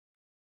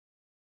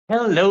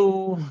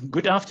Hello,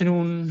 good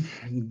afternoon,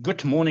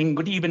 good morning,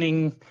 good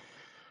evening,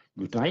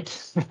 good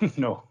night.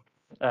 No,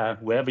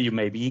 wherever you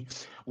may be.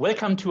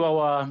 Welcome to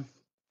our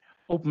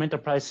Open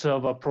Enterprise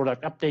Server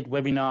Product Update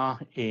webinar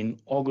in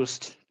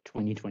August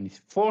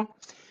 2024.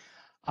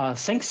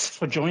 Thanks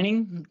for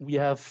joining. We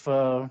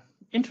have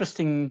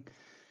interesting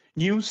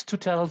news to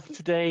tell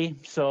today.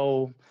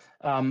 So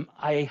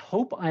I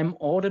hope I'm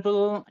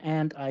audible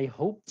and I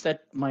hope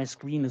that my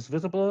screen is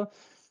visible.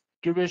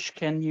 Girish,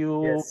 can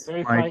you Yes,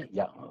 verify? Mike.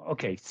 Yeah,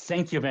 okay.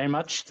 Thank you very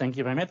much. Thank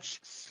you very much.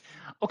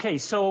 Okay,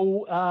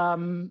 so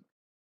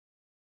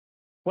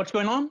what's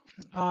going on?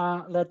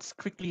 Let's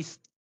quickly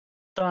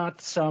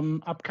start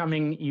some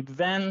upcoming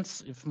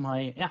events.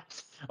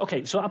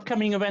 Okay, so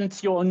upcoming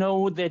events, you all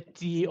know that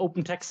the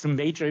OpenText, the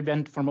major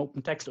event from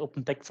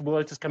OpenText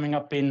World is coming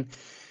up in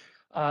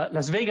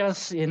Las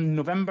Vegas in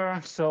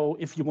November. So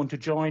if you want to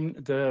join,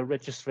 the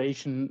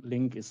registration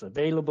link is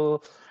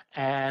available.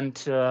 And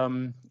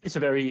it's a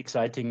very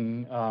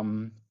exciting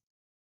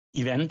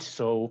event.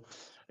 So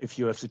if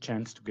you have the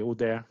chance to go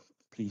there,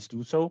 please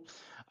do so.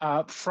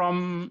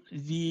 From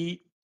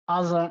the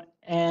other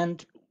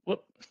end,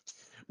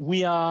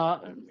 we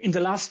are in the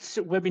last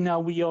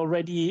webinar, we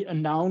already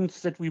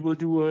announced that we will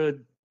do a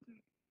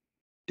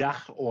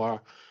DACH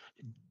or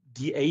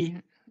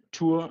DA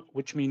tour,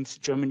 which means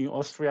Germany,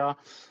 Austria.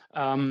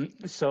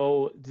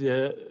 So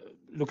the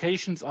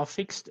locations are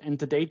fixed and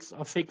the dates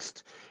are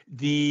fixed.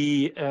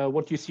 The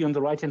what you see on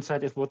the right-hand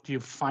side is what you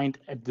find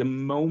at the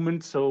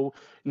moment. So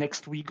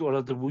next week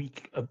or the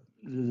week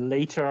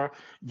later,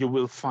 you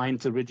will find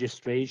the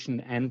registration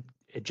and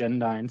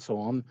agenda and so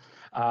on.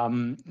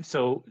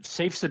 So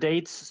save the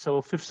dates.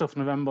 So 5th of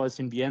November is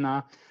in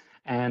Vienna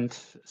and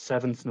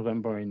 7th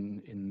November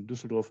in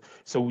Düsseldorf.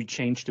 So we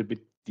changed a bit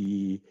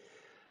the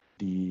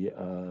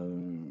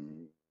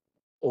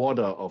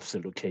order of the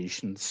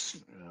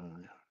locations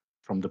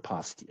from the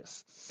past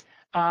years.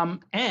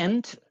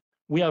 And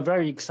we are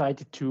very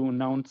excited to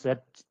announce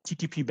that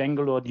TTP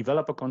Bangalore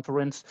Developer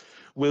Conference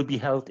will be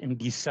held in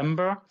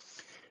December.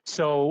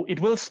 So it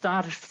will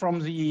start from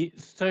the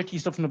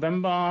 30th of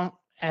November,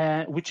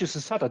 which is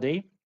a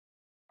Saturday,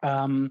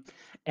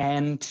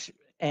 and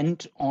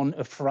end on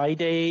a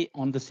Friday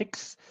on the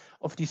 6th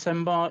of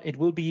December. It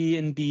will be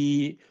in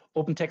the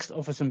OpenText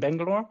office in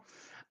Bangalore.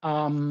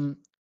 And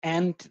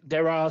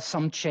there are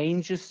some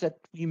changes that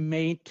we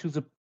made to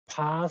the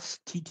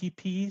past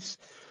TTPs.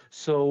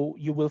 So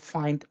you will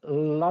find a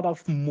lot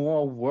of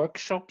more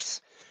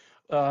workshops.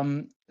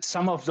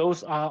 Some of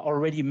those are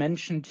already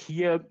mentioned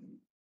here.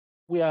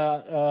 We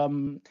are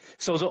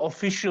so the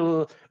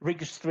official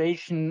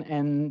registration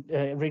and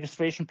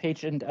registration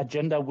page and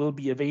agenda will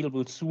be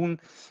available soon.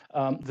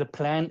 The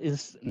plan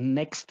is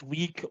next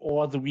week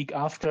or the week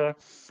after.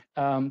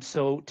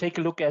 So take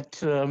a look at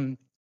the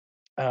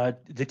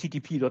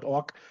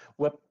ttp.org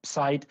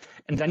website,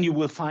 and then you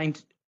will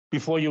find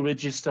before you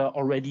register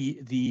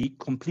already the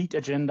complete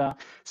agenda.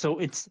 So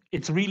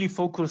it's really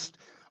focused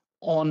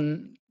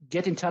on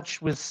get in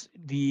touch with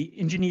the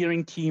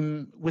engineering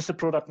team, with the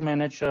product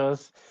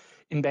managers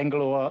in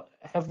Bangalore,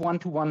 have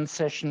one-to-one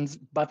sessions,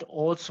 but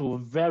also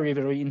very,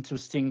 very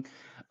interesting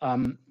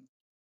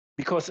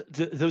because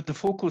the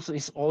focus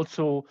is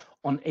also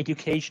on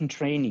education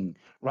training,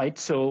 right?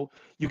 So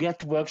you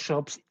get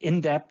workshops in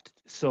depth,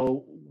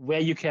 so where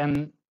you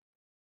can.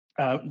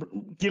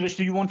 Girish,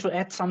 do you want to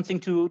add something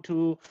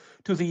to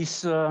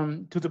these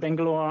to the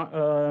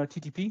Bangalore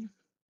TTP?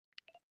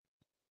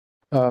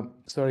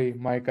 Sorry,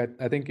 Mike,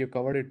 I think you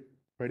covered it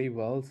pretty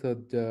well. So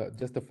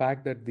just the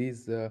fact that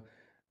this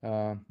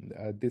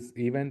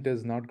event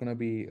is not going to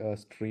be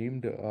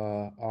streamed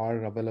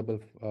are available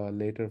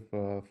later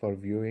for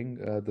viewing.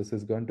 This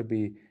is going to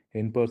be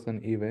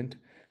in-person event.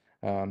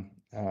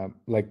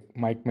 Like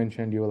Mike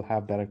mentioned, you will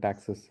have direct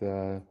access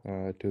to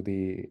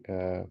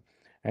the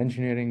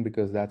engineering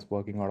because that's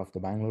working out of the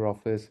Bangalore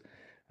office.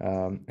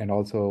 And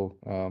also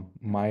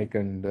Mike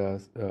and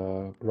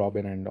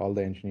Robin and all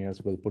the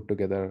engineers will put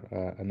together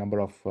a number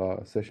of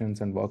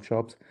sessions and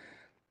workshops.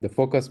 The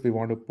focus we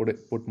want to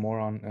put more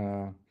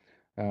on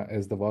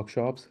is the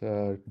workshops,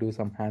 do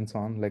some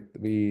hands-on.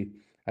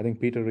 I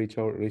think Peter reached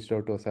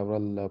out to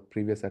several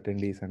previous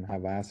attendees and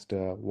have asked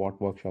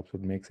what workshops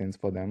would make sense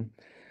for them.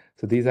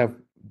 So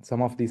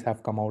some of these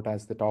have come out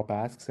as the top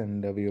asks,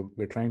 and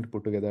we're trying to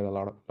put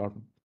together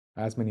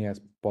as many as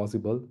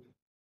possible.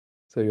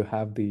 So you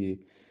have the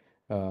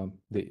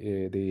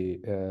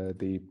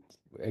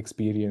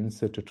experience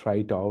to try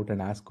it out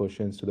and ask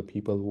questions to the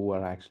people who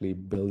are actually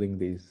building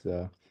these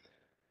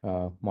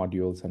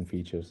modules and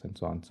features and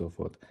so on and so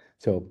forth.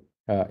 So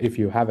if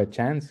you have a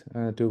chance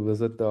to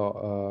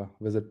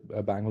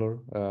visit Bangalore,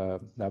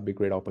 that'd be a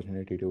great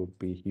opportunity to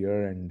be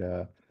here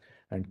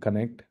and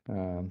connect.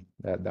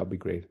 That'd be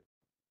great.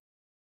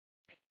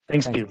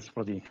 Thanks, Girish,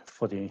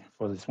 for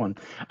this one.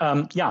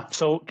 Yeah,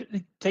 so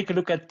take a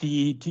look at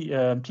the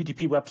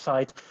TTP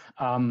website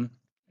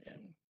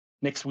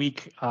next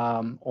week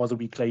or the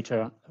week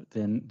later.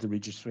 Then the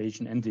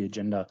registration and the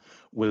agenda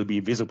will be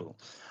visible.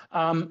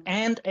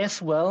 And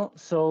as well,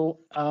 so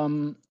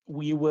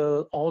we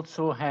will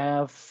also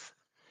have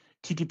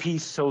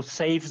TTPs, so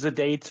save the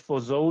dates for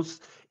those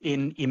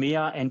in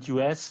EMEA and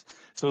US.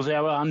 So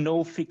there are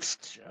no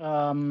fixed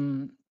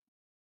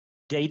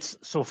dates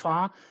so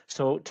far.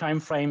 So time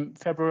frame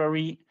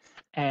February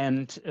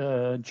and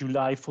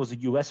July for the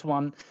US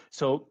one.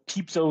 So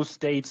keep those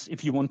dates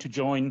if you want to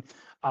join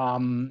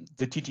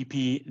the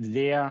TTP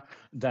there.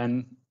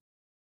 Then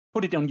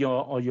put it on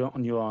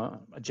your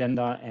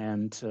agenda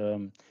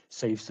and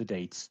save the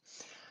dates.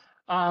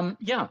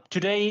 Yeah,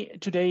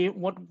 today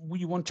what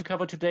we want to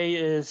cover today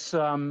is,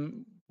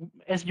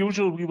 as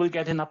usual, we will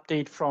get an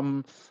update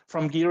from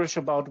Girish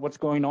about what's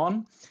going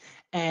on.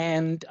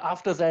 And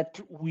after that,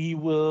 we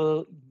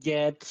will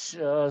get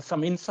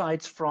some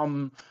insights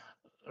from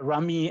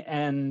Rami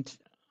and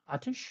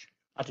Atish.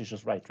 Atish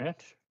is right?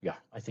 Yeah,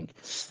 I think.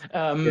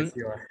 Yes,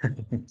 you are.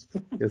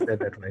 You said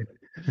that right.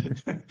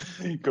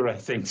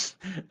 Correct, thanks.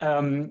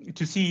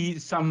 To see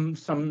some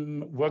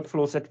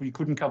workflows that we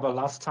couldn't cover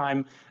last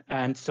time,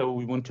 and so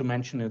we want to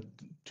mention it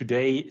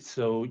today.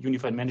 So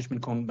unified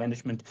management, content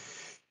management,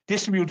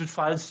 distributed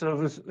file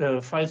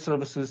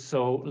services.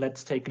 So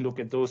let's take a look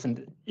at those,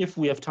 and if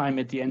we have time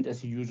at the end,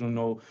 as you usually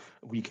know,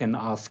 we can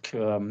ask.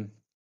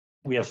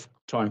 We have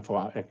time for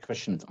our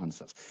questions and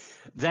answers.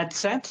 That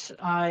said,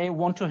 I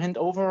want to hand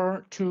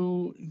over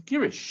to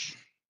Girish.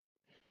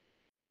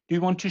 Do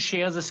you want to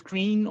share the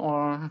screen,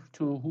 or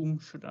to whom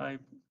should I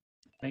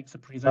make the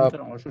presenter?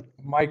 Or should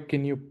Mike,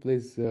 can you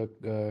please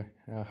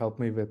help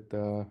me with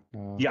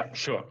yeah,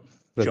 sure.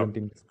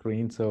 presenting the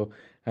screen? So,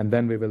 and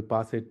then we will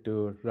pass it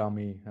to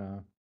Rami.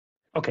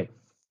 Okay,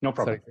 no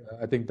problem. Sorry,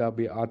 I think that'll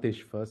be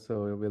Atish first,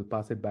 so we'll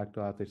pass it back to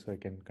Atish so I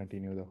can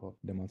continue the whole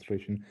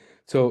demonstration.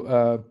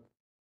 So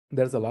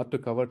there's a lot to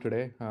cover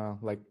today,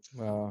 like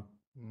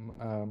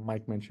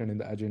Mike mentioned in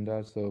the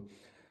agenda. So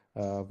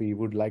we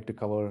would like to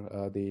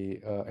cover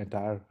the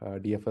entire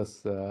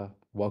DFS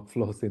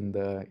workflows in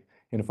the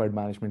Unified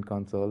Management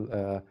Console.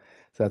 So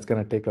that's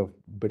going to take a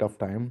bit of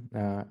time.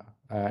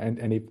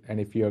 And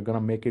if you're going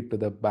to make it to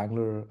the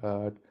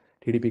Bangalore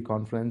TDP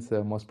conference,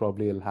 most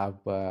probably you'll have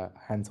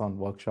hands-on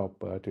workshop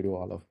to do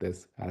all of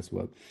this as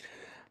well.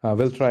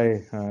 We'll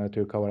try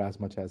to cover as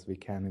much as we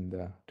can in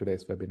the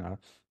today's webinar.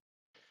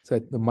 So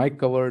the Mike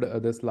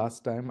covered this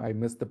last time. I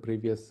missed the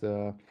previous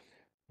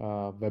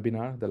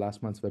webinar, the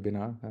last month's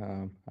webinar.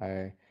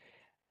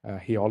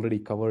 He already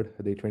covered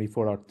the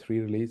 24.3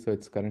 release, so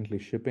it's currently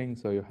shipping.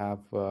 So you have,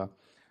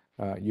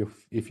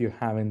 if you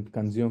haven't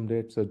consumed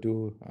it, so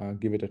do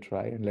give it a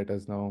try and let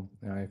us know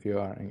if you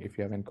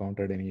have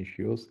encountered any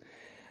issues.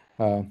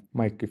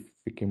 Mike, if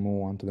we can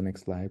move on to the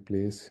next slide,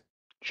 please.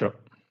 Sure.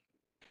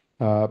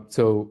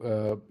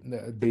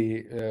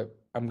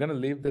 I'm going to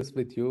leave this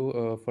with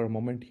you for a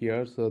moment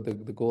here. So the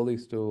goal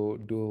is to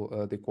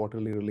do the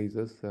quarterly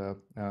releases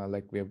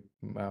like we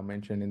have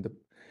mentioned in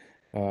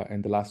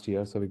the last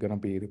year. So we're going to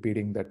be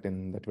repeating that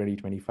in the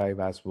 2025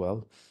 as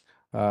well.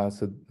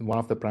 So one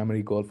of the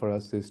primary goal for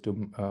us is to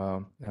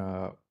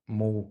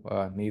move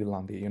needle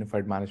on the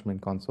Unified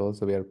Management Console.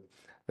 So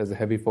there's a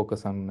heavy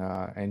focus on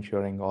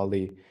ensuring all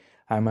the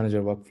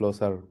iManager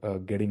workflows are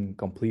getting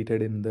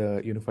completed in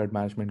the Unified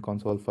Management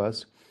Console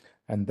first,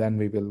 and then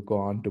we will go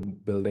on to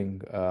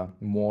building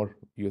more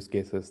use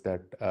cases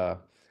that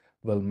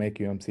will make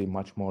UMC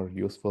much more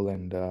useful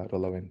and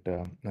relevant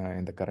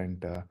in the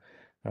current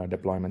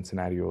deployment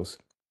scenarios.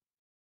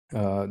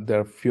 There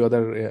are a few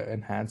other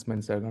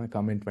enhancements that are going to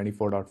come in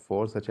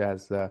 24.4, such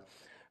as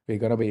we're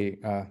going to be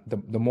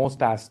the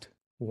most asked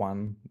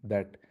one,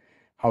 that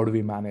how do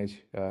we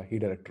manage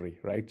e-directory,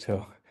 right?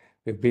 So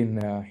we've been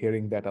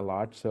hearing that a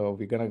lot. So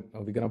we're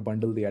gonna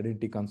bundle the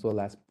identity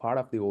console as part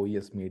of the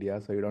OES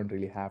media, so you don't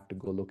really have to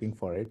go looking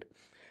for it.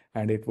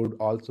 And it would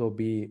also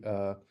be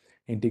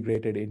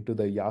integrated into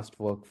the YAST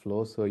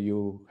workflow, so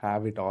you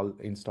have it all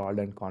installed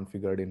and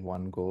configured in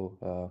one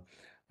go.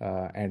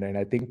 And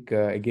I think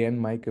again,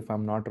 Mike, if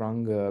I'm not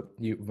wrong,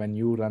 when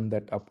you run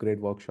that upgrade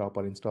workshop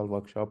or install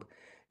workshop,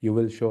 you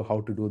will show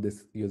how to do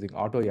this using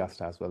auto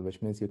YAST as well,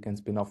 which means you can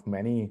spin off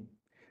many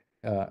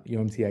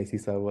UMC IC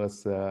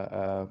servers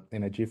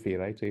in a jiffy,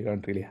 right? So you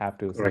don't really have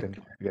to sit and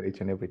configure each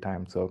and every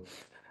time. So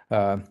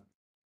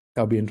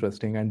that'll be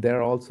interesting. And there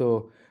are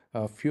also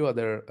a few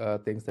other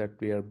things that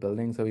we are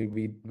building. So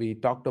we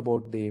talked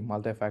about the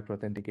multi-factor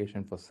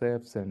authentication for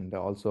SIFs, and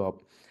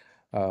also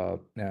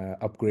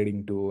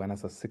upgrading to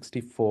NSS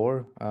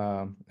 64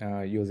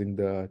 using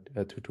the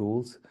two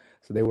tools.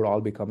 So they would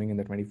all be coming in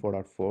the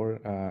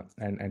 24.4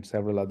 and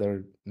several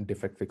other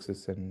defect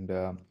fixes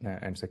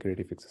and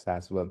security fixes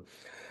as well.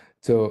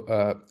 So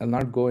I'll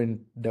not go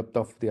in depth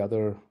of the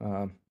other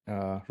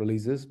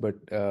releases, but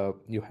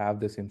you have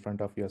this in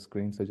front of your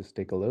screen, so just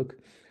take a look.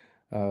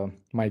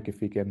 Mike, if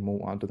we can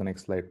move on to the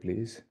next slide,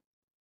 please.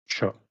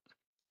 Sure.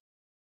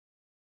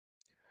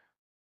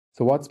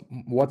 So what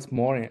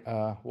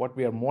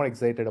we are more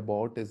excited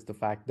about is the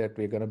fact that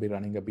we're going to be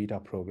running a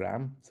beta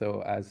program.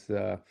 So as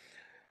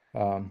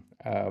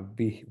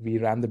we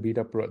ran the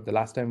beta the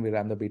last time we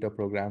ran the beta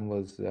program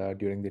was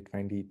during the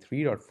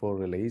 23.4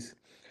 release.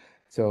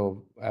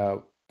 So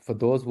for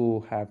those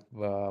who have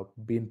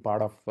been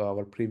part of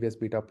our previous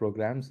beta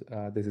programs,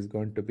 this is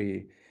going to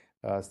be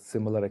a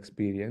similar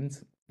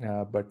experience.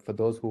 But for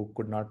those who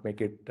could not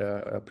make it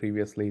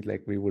previously,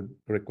 like, we would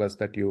request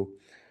that you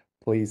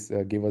please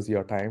give us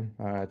your time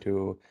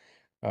to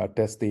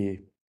test the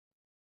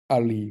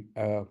early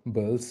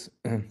builds.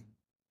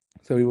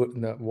 So we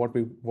would,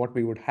 what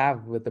we would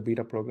have with the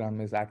beta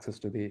program is access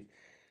to the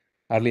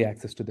early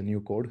access to the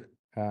new code,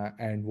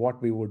 and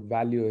what we would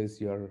value is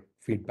your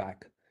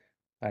feedback,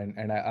 and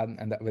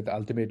with the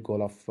ultimate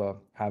goal of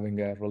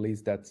having a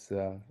release that's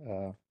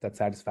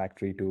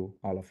satisfactory to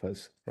all of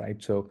us,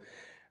 right? So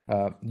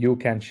you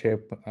can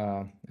shape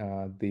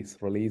this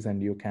release,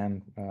 and you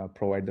can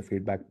provide the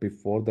feedback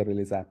before the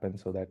release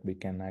happens, so that we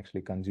can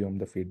actually consume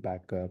the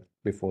feedback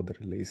before the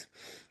release.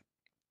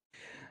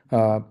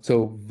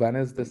 So when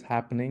is this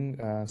happening?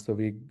 So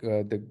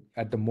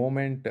at the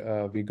moment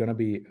we're gonna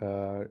be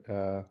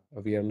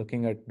we are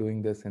looking at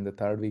doing this in the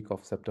 3rd week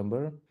of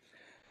September,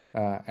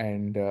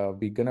 and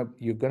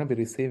you're gonna be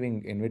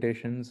receiving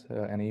invitations,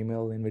 an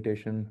email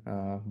invitation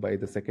by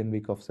the 2nd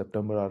week of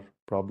September, or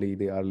probably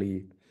the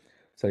late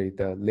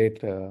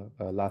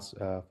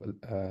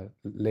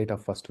late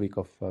of 1st week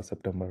of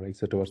September, right?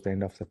 So towards the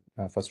end of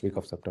 1st week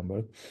of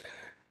September.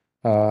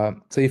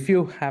 So if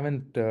you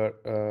haven't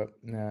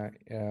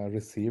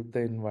received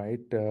the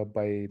invite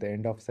by the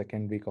end of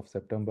 2nd week of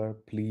September,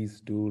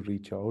 please do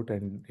reach out,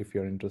 and if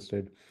you're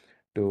interested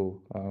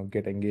to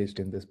get engaged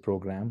in this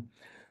program.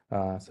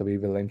 So we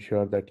will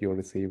ensure that you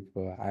receive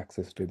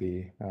access to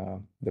the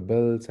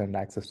builds and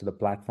access to the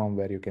platform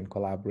where you can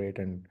collaborate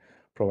and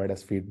provide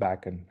us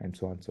feedback, and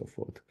so on and so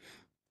forth.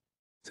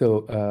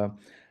 So,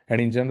 and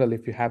in general,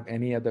 if you have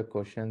any other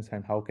questions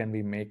and how can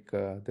we make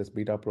this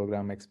beta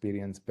program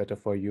experience better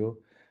for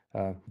you,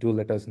 do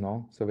let us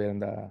know. So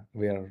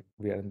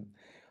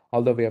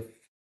although we have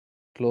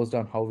closed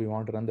on how we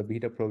want to run the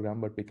beta program,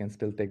 but we can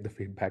still take the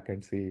feedback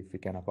and see if we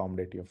can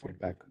accommodate your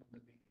feedback.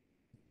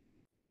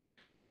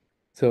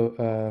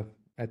 So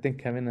I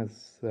think Kevin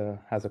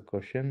has a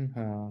question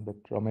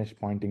that Ramesh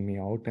pointing me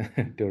out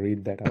to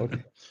read that out.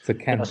 So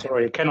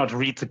sorry, I cannot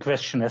read the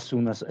question as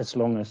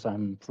long as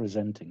I'm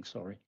presenting.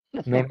 Sorry.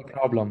 No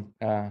problem.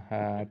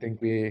 I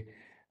think we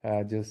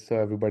just so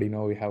everybody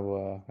know, we have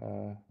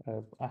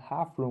a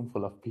half room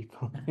full of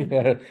people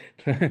here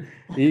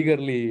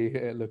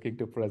eagerly looking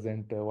to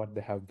present what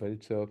they have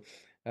built. So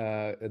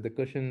the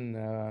question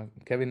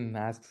Kevin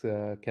asks,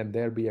 can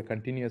there be a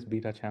continuous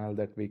beta channel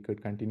that we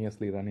could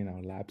continuously run in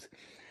our labs?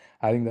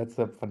 I think that's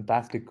a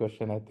fantastic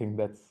question. I think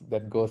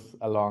that goes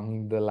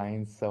along the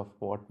lines of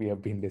what we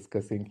have been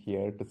discussing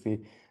here, to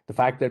see the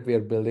fact that we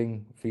are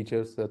building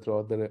features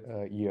throughout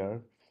the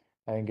year.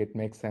 I think it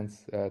makes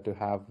sense to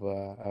have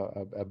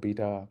a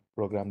beta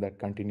program that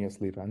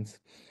continuously runs.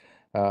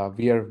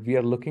 We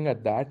are looking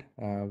at that.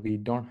 We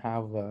don't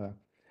have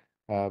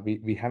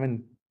we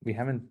haven't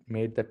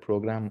made that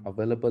program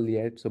available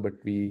yet. So, but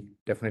we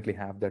definitely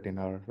have that in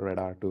our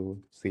radar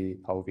to see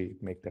how we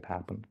make that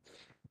happen.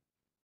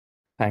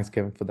 Thanks,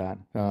 Kevin, for that.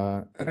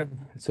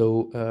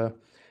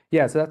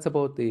 Yeah, so that's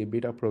about the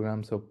beta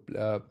program. So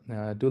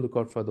do look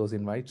out for those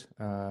invites.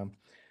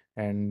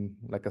 And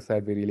like I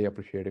said, we really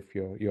appreciate if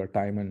your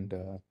time and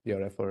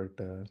your effort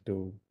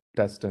to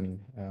test and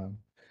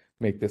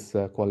make this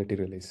quality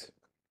release.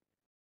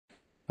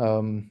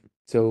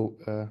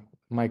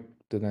 Mike,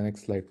 to the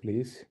next slide,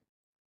 please.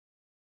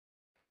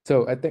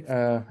 So I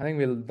think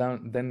we'll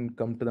then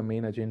come to the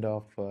main agenda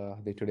of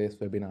the today's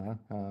webinar.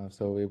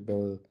 So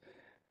we'll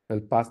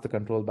pass the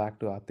control back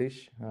to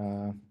Atish,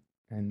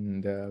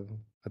 and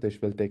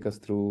Atish will take us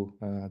through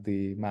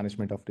the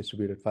management of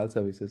distributed file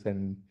services,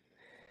 and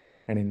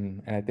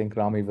I think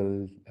Rami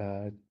will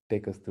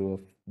take us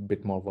through a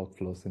bit more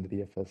workflows in the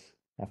DFS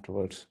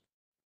afterwards.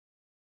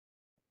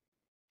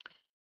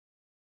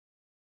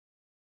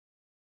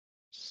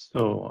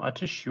 So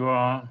Atish, you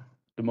are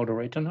the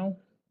moderator now.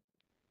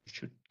 You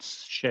should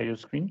share your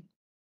screen.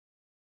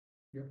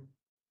 Yeah.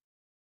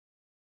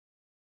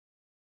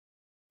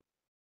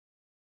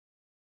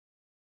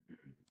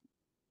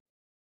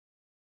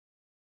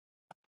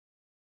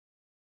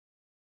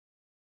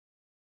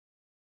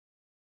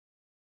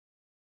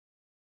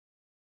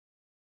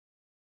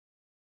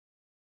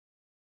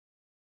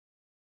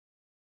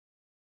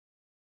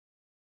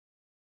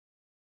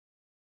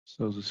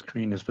 So the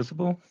screen is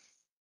visible.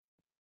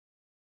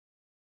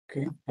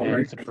 Okay. All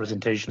right. The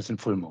presentation is in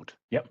full mode.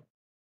 Yep.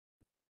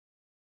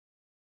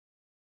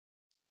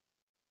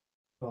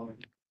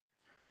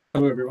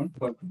 Hello, everyone.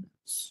 Welcome.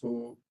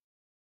 So,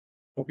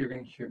 hope you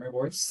can hear my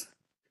voice.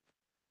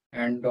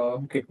 And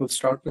okay, we'll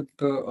start with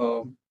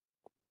the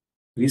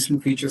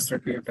recent features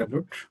that we have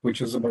developed,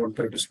 which is about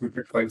the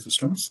distributed file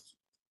systems.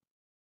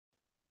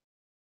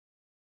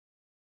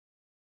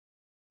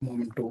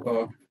 Moment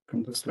to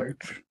come to the slide.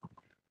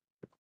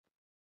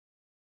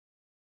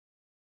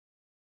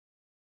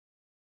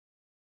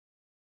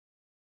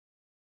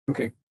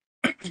 Okay.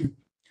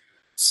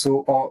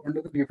 So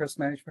under the DFS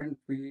management,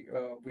 we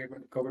are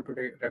going to cover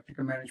today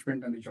replica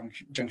management and the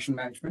junction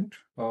management,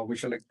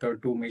 which are like the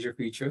two major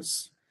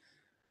features.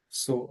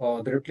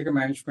 So the replica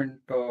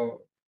management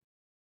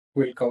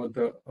will cover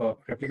the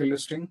replica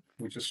listing,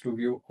 which is to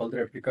view all the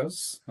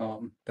replicas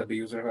that the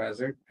user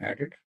has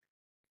added.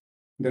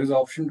 There is an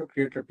option to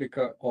create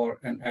replica or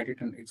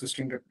edit an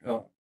existing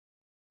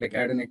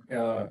add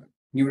a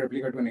new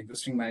replica to an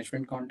existing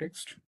management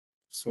context.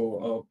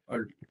 So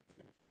I'll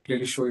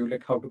clearly show you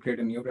like how to create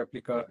a new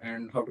replica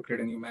and how to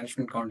create a new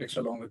management context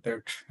along with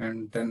it.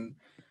 And then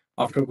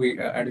after we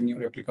add a new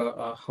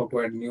replica, how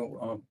to add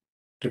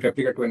the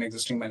replica to an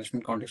existing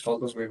management context, all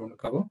those we're going to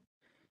cover.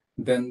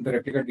 Then the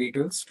replica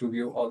details to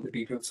view all the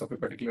details of a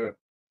particular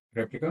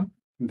replica.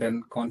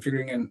 Then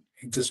configuring an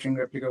existing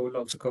replica will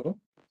also cover.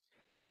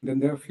 Then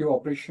there are a few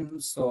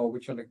operations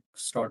which are like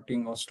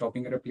starting or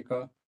stopping a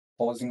replica,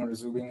 pausing or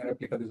resuming a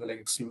replica. These are like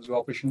exclusive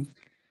operations.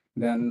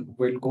 Then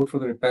we'll go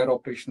through the repair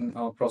operation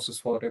process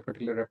for a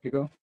particular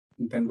replica.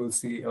 Then we'll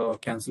see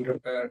cancel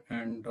repair,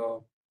 and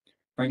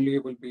finally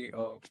we'll be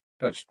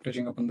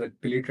touching upon the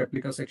delete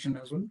replica section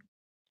as well.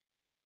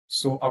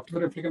 So after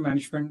the replica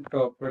management,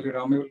 probably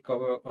Rami will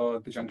cover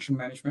the junction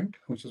management,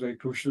 which is very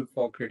crucial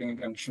for creating a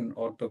junction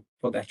or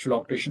for the actual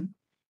operation.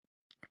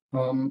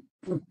 So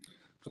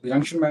the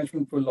junction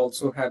management will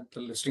also have the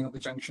listing of the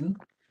junction,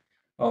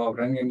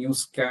 running a new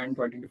scan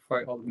to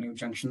identify all the new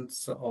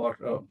junctions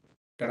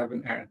that have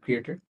been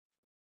created.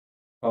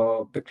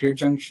 The create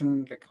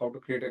junction, like how to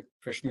create a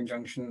fresh new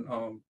junction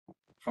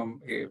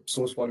from a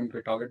source volume to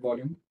a target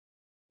volume.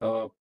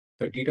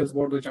 The details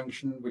about the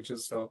junction, which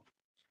is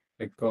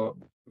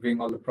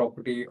viewing all the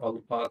property, all the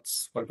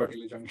paths for a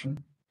particular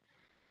junction.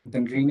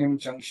 Then rename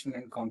junction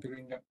and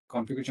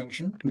configure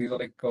junction. These are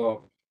like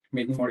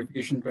making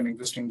modification to an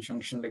existing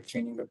junction, like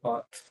changing the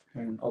path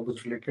and all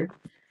those related.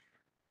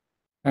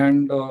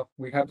 And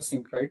we have the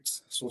sync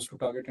rights, source to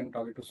target and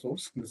target to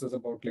source. This is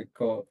about like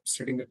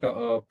setting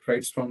the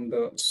rights from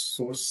the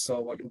source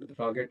volume to the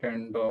target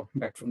and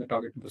back from the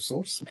target to the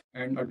source.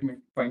 And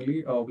ultimately,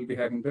 finally, we'll be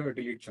having the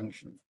delete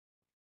junction.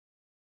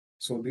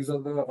 So these are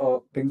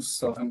the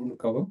things I'm going to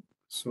cover.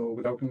 So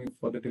without any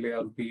further delay,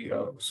 I'll be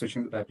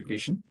switching to the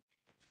application.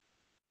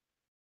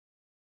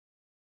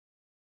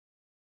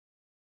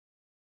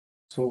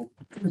 So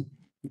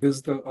this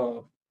is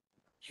the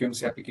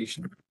QMC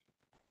application.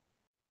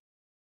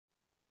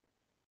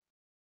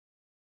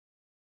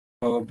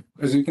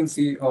 As you can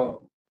see,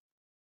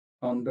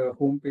 on the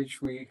home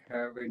page, we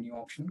have a new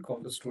option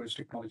called the storage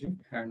technology.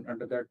 And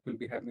under that, we'll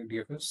be having the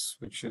DFS,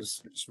 which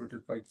is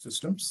distributed file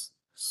systems.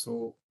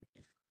 So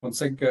once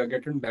I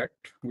get in that,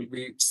 we'll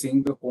be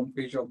seeing the home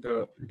page of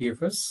the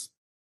DFS.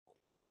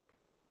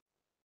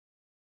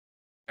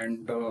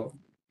 And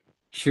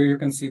here you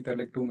can see there are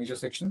like two major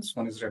sections.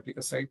 One is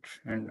replica site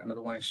and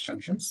another one is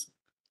junctions.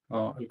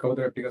 I'll cover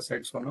the replica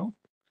sites for now.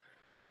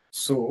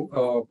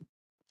 So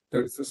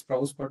there is this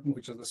browse button,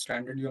 which is the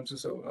standard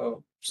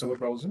UMC server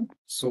browser.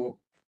 So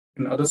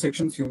in other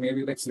sections, you may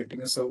be like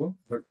selecting a server,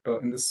 but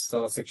in this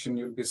section,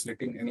 you'll be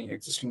selecting any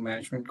existing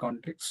management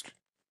context.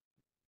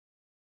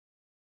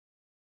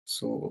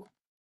 So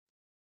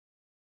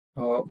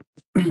for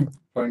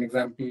an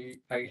example,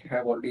 I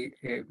have already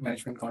a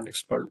management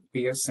context called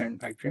PS and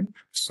iPrint.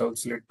 So I'll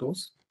select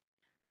those.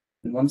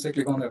 And once I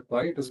click on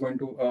apply, it is going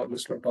to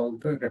list out all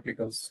the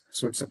replicas.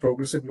 So it's a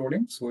progressive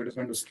loading. So it is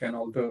going to scan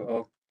all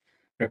the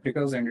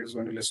replicas and it is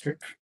going to list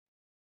it.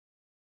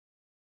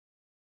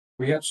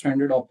 We have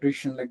standard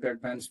operation like the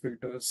advanced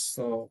filters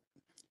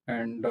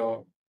and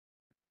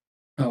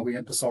we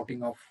have the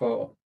sorting of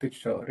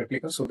which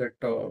replicas so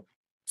that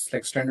it's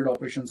like standard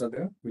operations are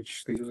there,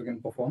 which the user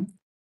can perform.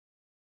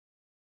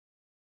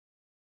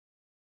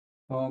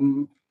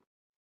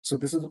 So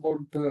this is about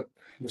the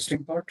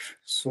listing part.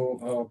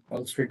 So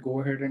I'll straight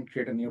go ahead and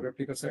create a new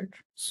replica site.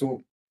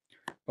 So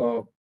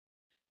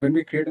when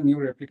we create a new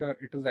replica,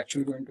 it is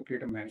actually going to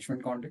create a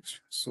management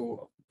context.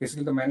 So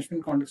basically the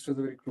management context is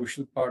a very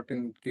crucial part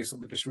in case of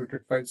the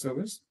distributed file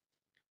service.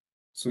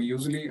 So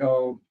usually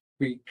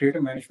we create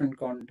a management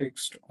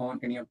context on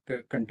any of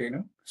the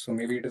container. So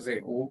maybe it is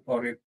a O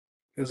or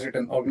is it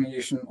an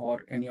organization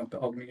or any of the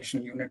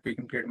organizational unit, we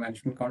can create a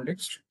management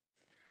context.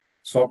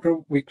 So after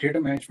we create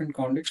a management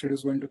context, it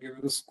is going to give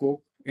you the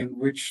scope in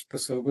which the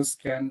service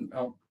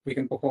we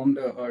can perform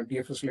the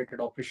DFS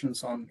related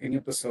operations on any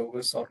of the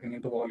servers or any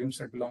of the volumes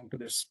that belong to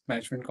this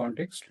management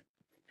context.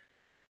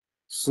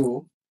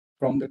 So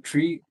from the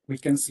tree, we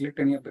can select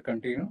any of the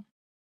container.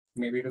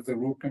 Maybe it is the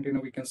root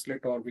container we can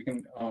select, or we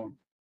can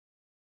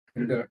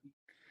in the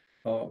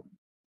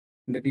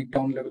deep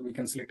down level, we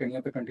can select any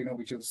other container,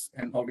 which is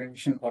an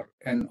organization or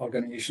an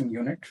organization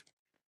unit.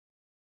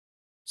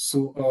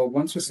 So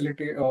once we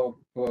select a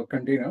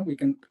container, we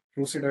can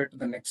proceed to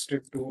the next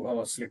step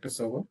to select a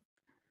server.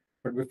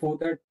 But before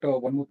that,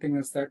 one more thing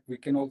is that we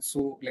can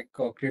also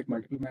create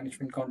multiple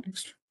management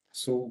context.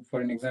 So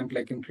for an example,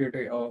 I can create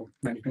a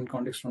management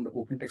context on the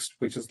OpenText,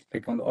 which is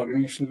like on the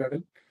organizational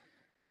level.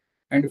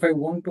 And if I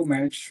want to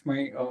manage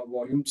my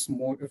volumes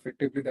more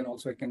effectively, then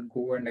also I can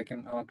go and I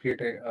can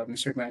create a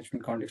nested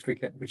management context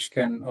which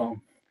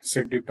can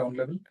set deep down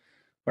level.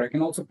 But I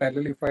can also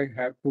parallel, if I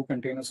have two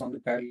containers on the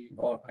parallel,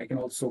 or I can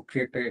also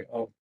create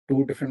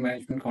two different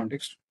management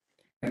contexts.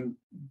 and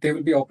they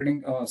will be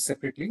operating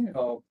separately.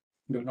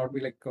 They will not be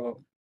like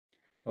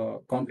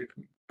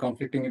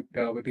conflicting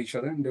it with each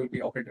other, and they will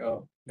be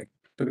like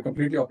they'll be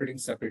completely operating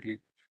separately.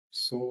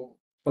 So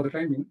for the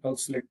timing, I'll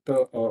select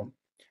the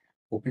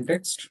open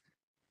text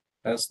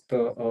as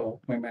the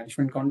my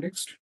management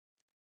context.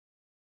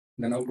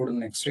 Then I'll go to the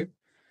next step.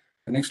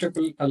 The next step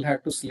I'll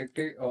have to select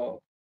a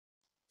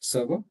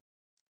server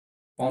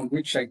on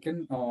which I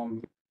can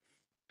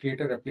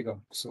create a replica.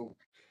 So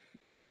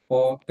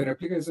the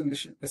replica is an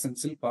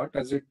essential part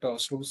as it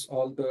stores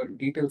all the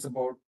details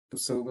about the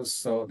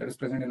service that is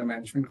present in the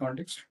management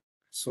context.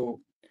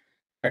 So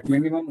at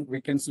minimum,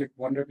 we can select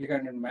one replica,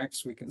 and at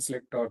max, we can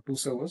select two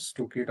servers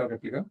to create a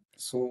replica.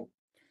 So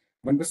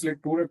when we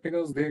select two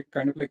replicas, they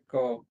kind of like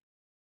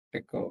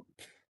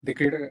they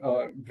create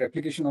a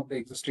replication of the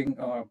existing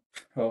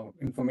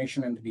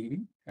information in the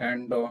DB,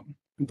 and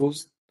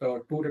those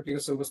two replica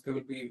servers, they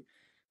will be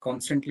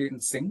constantly in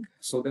sync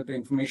so that the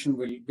information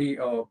will be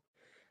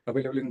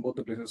available in both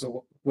the places.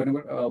 So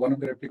whenever one of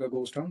the replica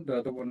goes down, the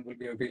other one will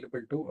be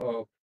available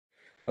to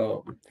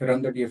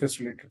run the DFS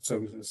related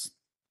services.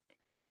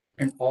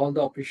 And all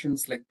the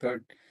operations like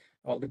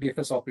all the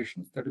DFS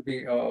operations that will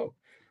be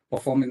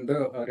performed in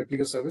the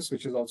replica service,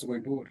 which is also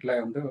going to rely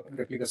on the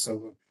replica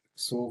server.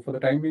 So for the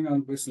time being,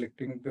 I'll be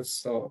selecting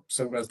this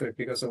server as the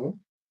replica server.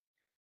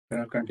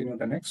 Then I'll continue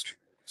the next.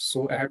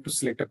 So I have to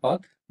select a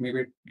path.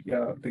 Maybe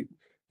the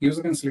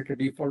user can select a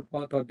default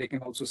path, or they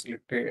can also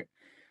select a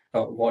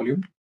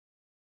volume.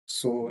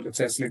 So let's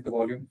say I select the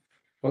volume,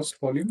 first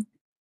volume.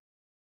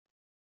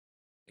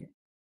 Okay.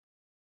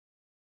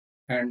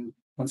 And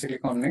once I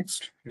click on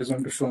next, it is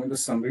going to show me the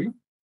summary.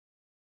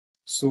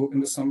 So in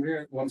the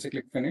summary, once I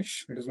click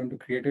finish, it is going to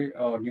create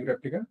a new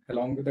replica.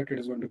 Along with that, it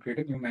is going to create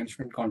a new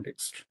management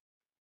context.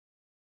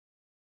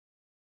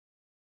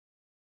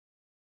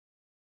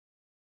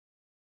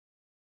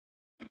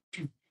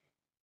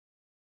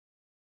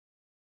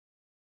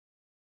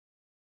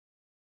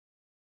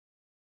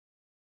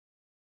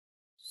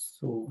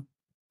 So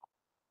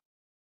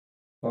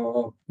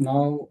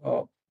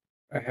now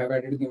I have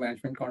added the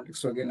management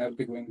context. So again, I'll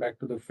be going back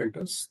to the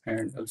filters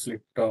and I'll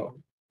select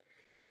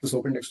this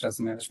open text as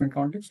the management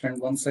context. And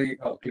once I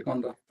click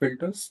on the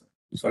filters,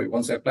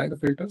 once I apply the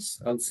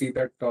filters, I'll see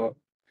that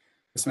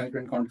this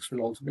management context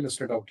will also be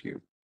listed out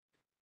here.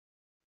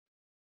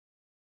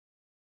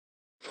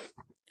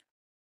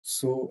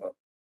 So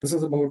this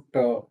is about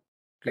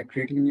like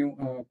creating a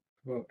new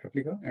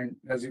replica. And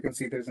as you can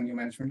see, there's a new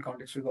management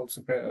context is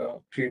also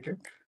created.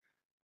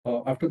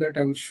 After that,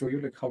 I will show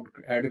you like how to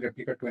add a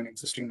replica to an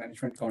existing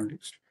management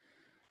context.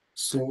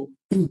 So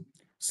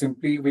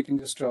simply we can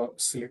just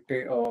select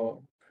a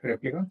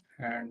replica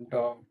and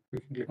we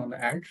can click on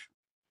the add.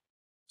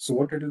 So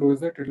what it will do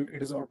is that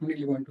it is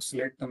automatically going to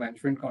select the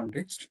management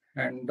context,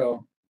 and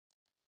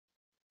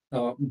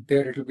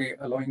there it will be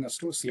allowing us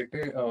to select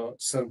a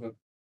server.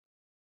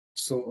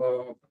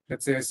 So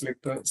let's say I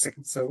select the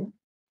second server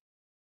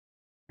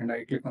and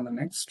I click on the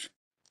next,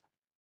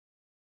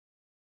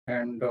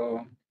 and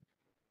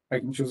I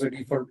can choose a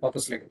default path or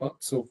select path.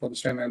 So for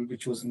this time, I will be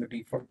choosing the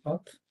default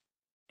path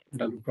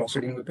and I'll be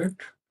proceeding with it.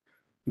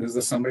 This is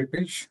the summary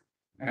page,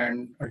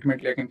 and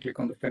ultimately I can click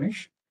on the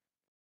finish.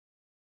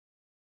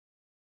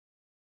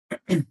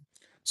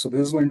 So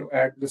this is going to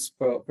add this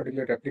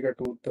particular replica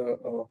to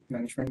the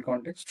management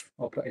context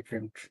of the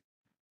iPrint.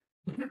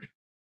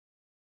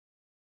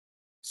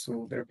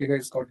 So the replica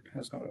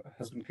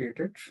has been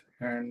created,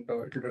 and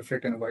it will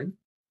reflect in a while.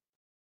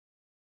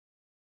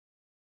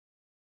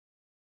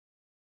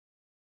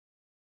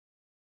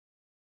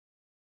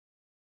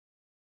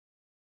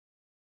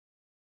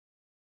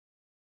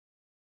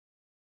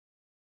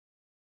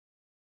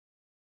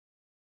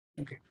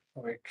 Okay,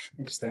 all right,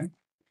 it's there.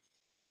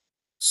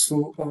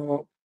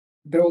 So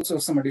there are also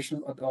some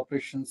additional other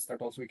operations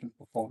that also we can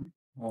perform.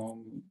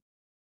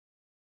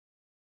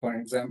 For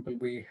example,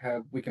 we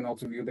can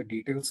also view the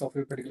details of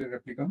a particular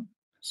replica.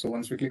 So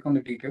once we click on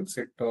the details,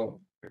 it will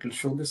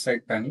show the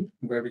side panel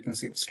where we can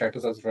see the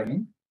status as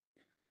running.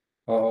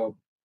 There'll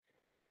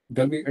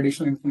be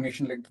additional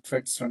information like the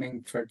threads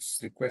running, threads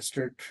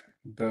requested,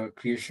 the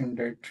creation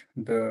date,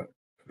 the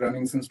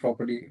running since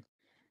property,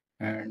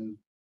 and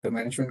the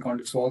management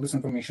context. So all this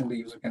information the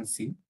user can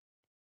see.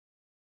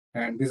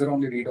 And these are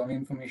only read-only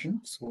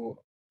information. So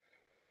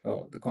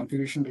the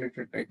configuration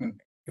related,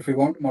 if we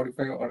want to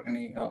modify or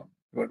any,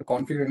 we want to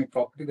configure any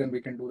property, then we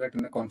can do that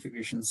in the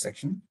configuration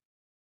section.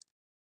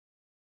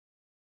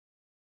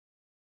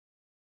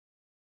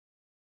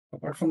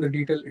 Apart from the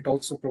detail, it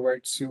also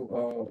provides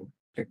you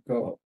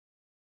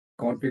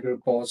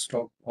configure cost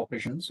of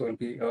operations. So I'll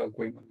be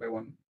going one by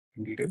one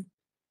in detail.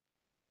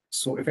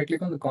 So if I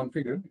click on the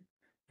configure,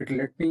 it will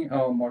let me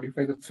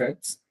modify the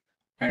threads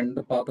and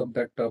the path of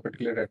that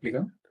particular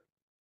replica.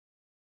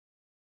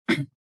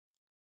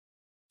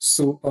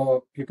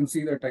 So you can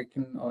see that I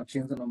can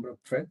change the number of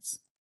threads.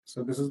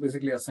 So this is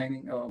basically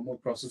assigning more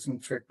processing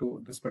thread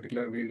to this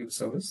particular relative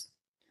service.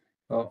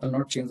 I'll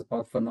not change the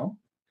path for now.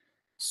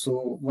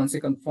 So once I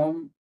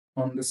confirm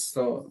on this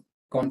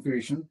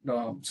configuration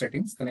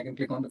settings, then I can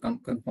click on the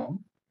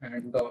confirm,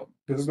 And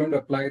this is going to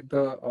apply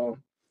the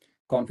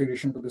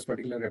configuration to this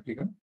particular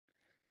replica.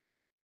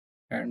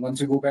 And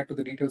once you go back to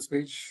the details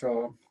page,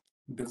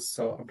 this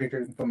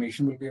updated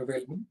information will be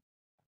available.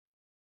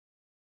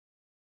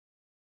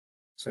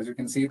 So as you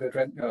can see,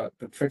 the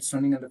threads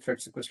running and the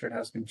thread sequestered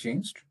has been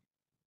changed.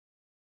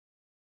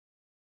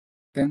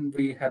 Then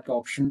we have the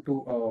option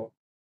to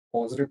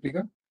pause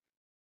replica.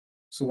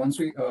 So once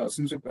we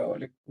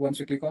once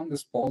we click on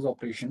this pause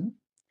operation,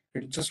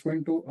 it's just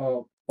going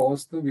to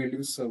pause the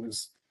VLU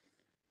service.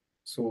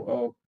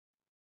 So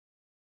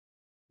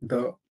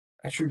the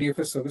actual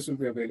DFS service will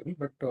be available,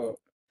 but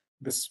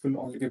this will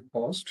only be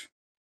paused.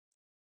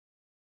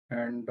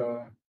 And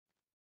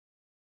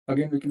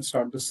again, we can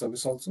start this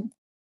service also.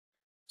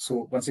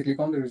 So once you click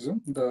on the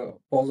resume, the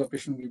pause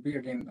operation will be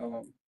again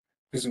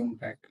resumed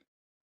back.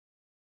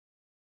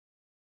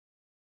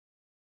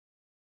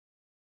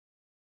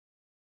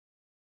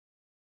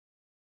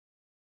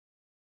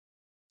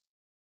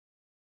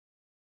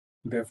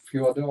 There are a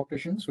few other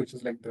operations, which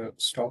is like the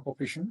stop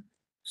operation.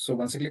 So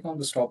once you click on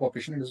the stop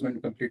operation, it is going to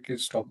completely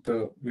stop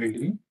the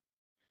VLDV.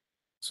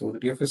 So the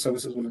DFS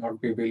services will not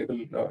be available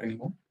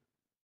anymore.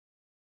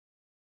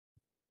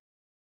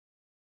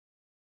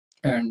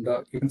 And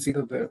you can see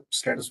that the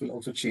status will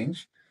also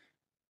change.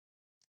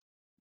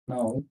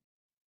 Now,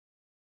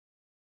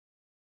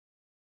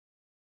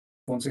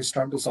 once I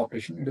start this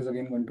operation, it is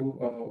again going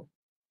to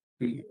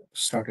be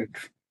started.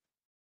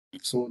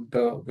 So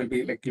the will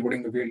be like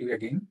loading the VLDV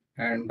again,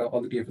 and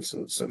all the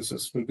DFS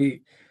services will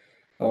be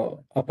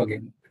up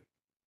again.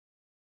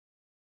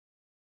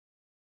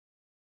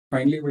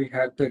 Finally, we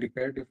have the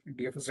repair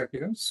DFS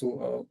replica.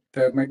 So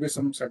there might be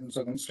some certain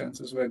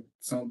circumstances where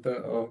some of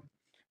the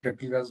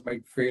replicas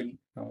might fail.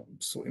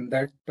 So in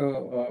that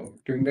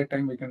during that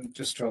time, we can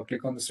just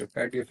click on this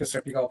repair DFS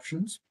replica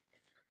options.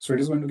 So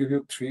it is going to give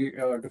you three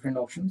different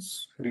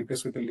options: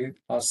 replace with a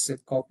last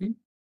set copy,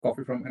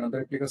 copy from another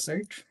replica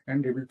site,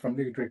 and rebuild from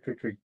the iterator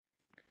tree.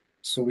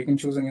 So we can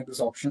choose any of these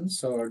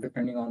options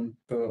depending on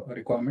the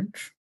requirement.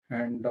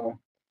 And for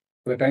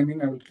the time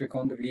being, I will click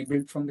on the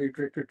rebuild from the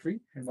iterator tree,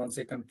 and once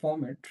I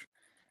confirm it,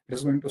 it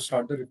is going to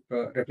start the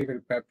replica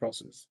repair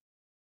process.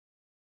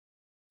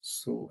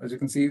 So as you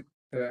can see,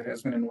 there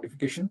has been a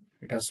notification.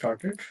 It has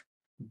started.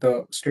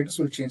 The status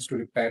will change to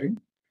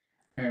repairing,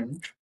 and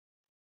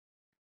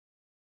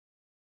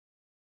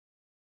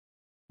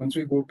once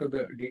we go to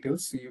the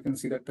details, you can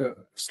see that the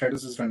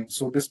status is running.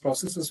 So this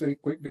process is very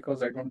quick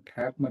because I don't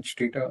have much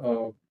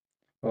data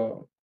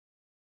in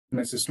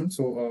my system.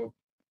 So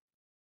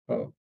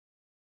it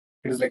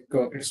is like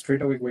it is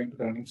straight away going to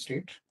the running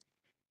state.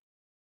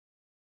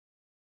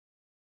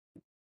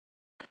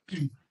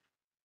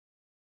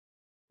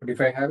 But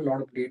if I have a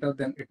lot of data,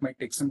 then it might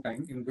take some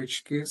time, in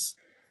which case,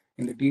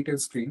 in the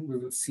details screen, we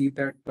will see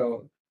that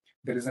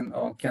there is an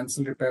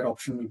cancel repair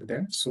option will be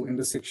there. So in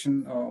this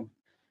section,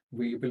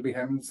 we will be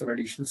having some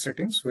additional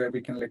settings where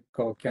we can like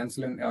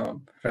cancel an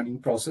running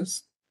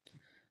process.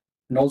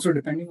 And also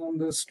depending on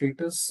the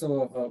status,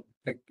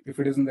 like if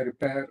it is in the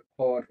repair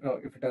or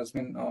if it has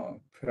been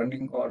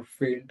running or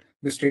failed,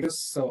 the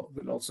status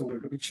will also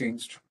going to be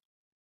changed.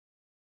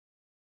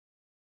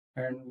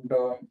 And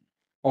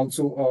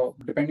also,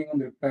 depending on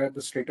the repair,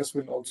 the status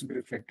will also be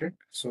reflected.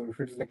 So if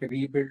it is like a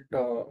rebuild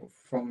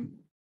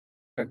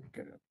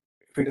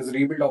if it is a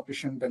rebuild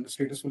operation, then the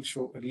status will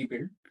show a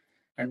rebuild.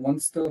 And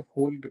once the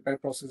whole repair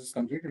process is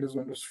complete, it is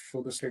going to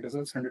show the status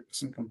as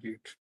 100%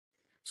 complete.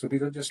 So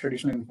these are just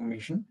additional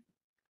information.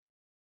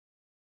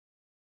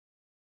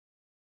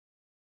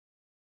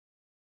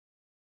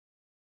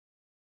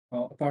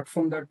 Apart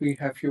from that, we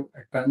have few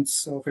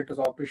advanced filters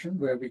operation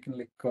where we can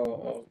like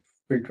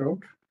filter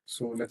out.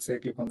 So let's say I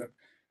click on the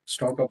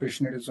stopped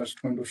operation, it is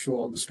just going to show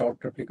all the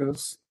stopped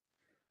replicas.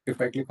 If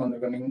I click on the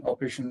running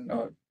operation,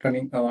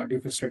 running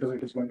DFS status,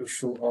 it is going to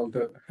show all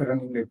the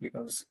running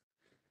replicas.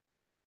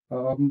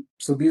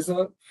 So these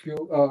are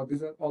all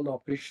the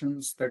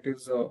operations that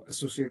is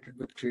associated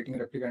with creating a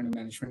replica in a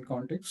management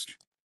context.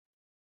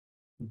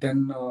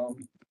 Then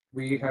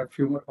we have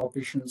few more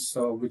operations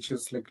which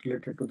is like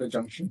related to the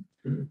junction.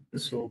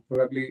 So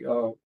probably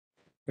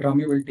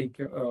Rami will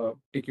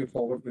take you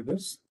forward with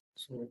this.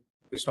 So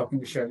we're stopping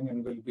the sharing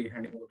and we'll be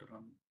handing over to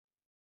Rami.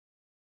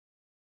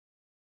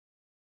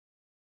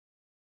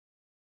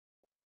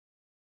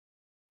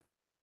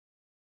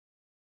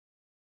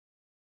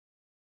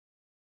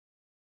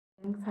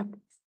 Thanks,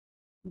 Atish.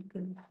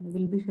 Okay, I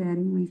will be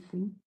sharing my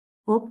screen.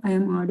 Hope I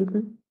am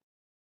audible.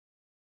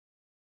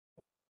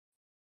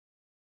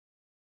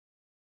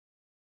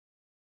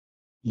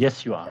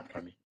 Yes, you are,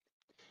 Rami.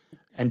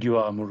 And you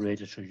are a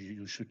moderator, so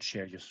you should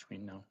share your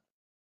screen now.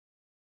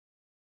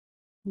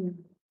 Yeah.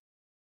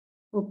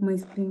 Hope my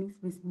screen is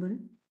visible.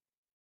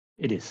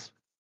 It is.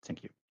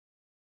 Thank you.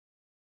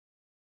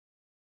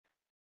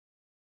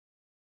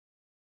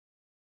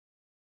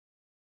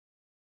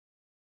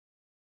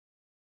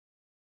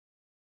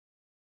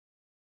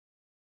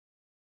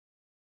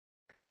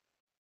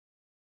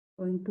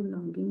 Going to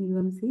login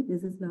UMC.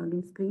 This is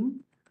login screen.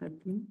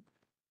 Admin.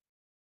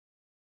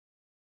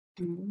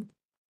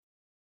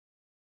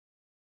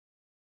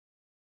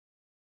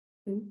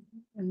 Okay,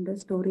 under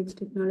storage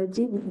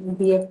technology,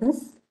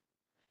 BFS.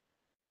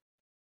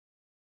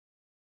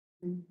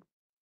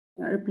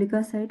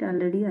 Replica site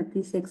already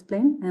Atish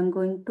explained. I am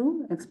going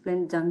to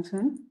explain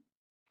junction.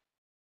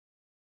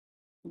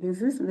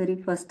 This is very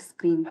first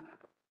screen.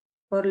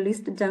 For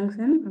list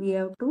junction, we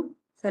have to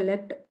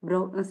select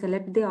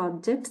the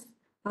objects,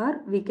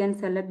 or we can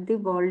select the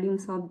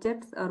volumes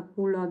objects or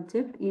pool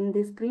object. In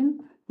this screen,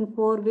 in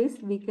 4 ways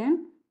we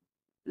can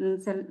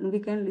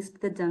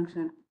list the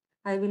junction.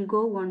 I will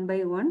go one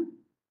by one.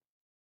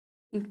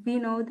 If we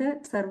know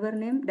the server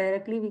name,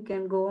 directly we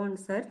can go on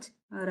search,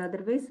 or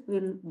otherwise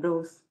we'll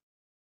browse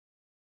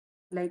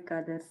like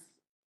others.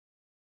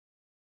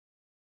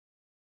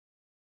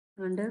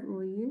 Under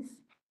OES,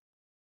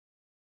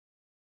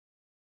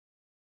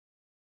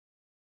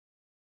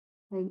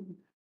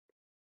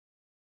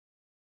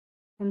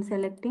 I'm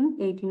selecting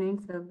 89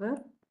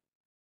 server.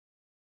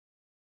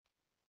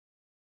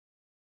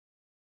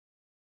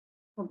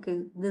 Okay,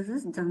 this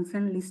is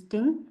junction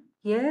listing.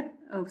 Here,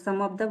 some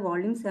of the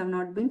volumes have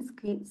not been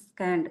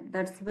scanned.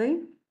 That's why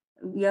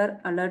we are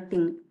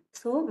alerting.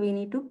 So we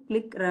need to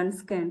click run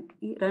scan.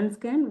 Run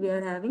scan, we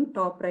are having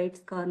top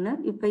right corner.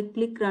 If I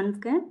click run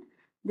scan,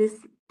 this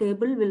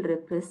table will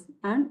refresh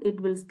and it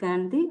will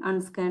scan the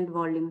unscanned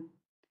volume.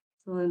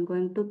 So I'm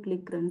going to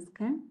click run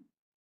scan.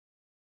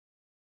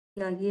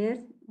 Yeah,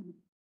 here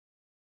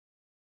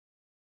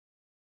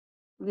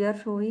we are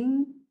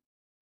showing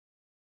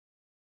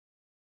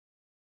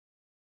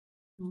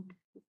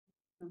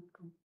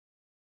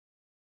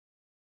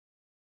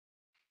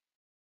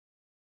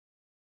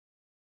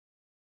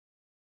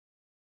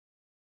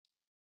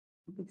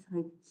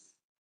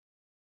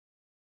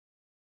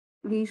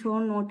we show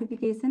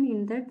notification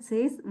in that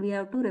says we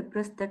have to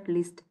refresh that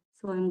list.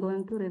 So I'm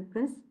going to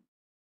refresh.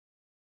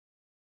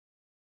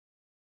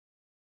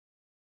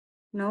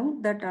 Now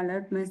that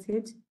alert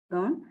message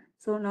gone.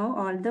 So now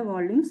all the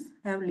volumes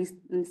have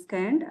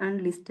scanned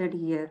and listed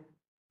here.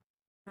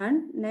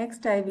 And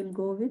next I will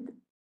go with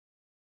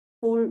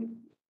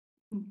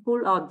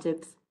pool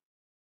objects.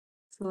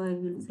 So I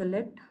will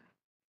select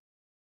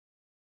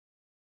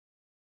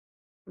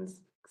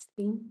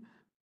 16.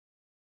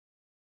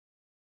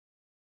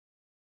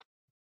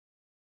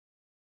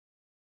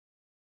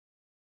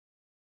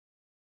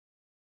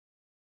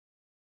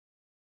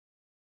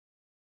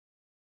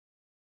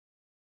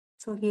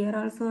 So here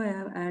also I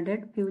have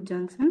added few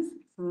junctions.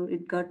 So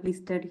it got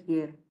listed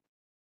here.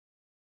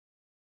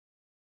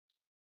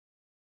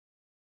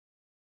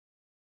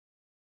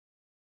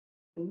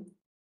 Okay.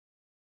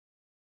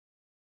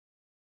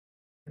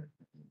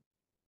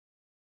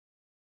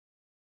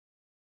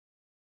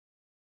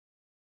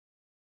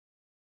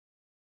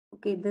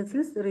 Okay, this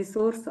is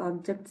resource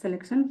object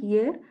selection.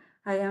 Here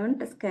I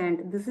haven't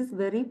scanned. This is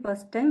very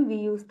first time we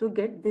used to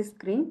get this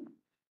screen.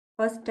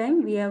 First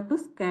time we have to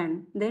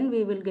scan. Then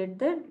we will get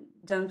the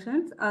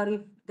junctions, or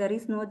if there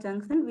is no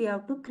junction, we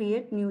have to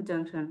create new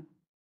junction.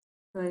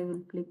 So I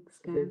will click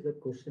scan. There's a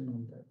question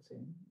on that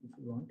same. If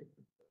you want to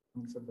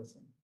answer the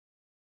same.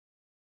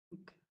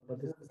 Okay.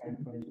 What is the same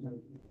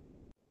functionality?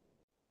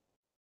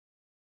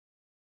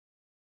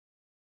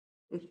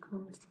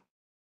 Echoes.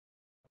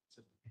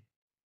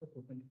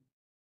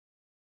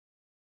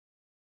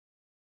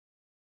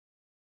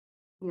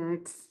 Yeah,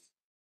 it's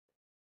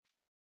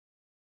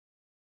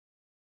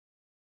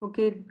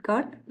okay. It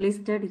got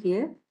listed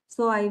here.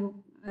 So I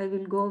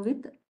will go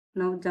with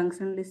now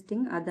junction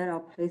listing other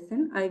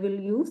operation. I will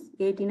use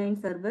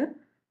 89 server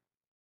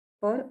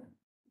for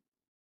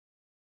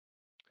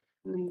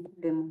my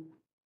demo.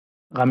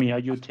 Rami, are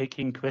you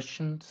taking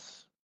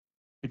questions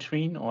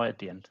between or at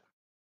the end?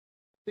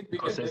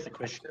 Because there's a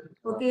question.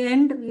 Okay,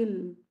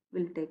 and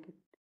we'll take it.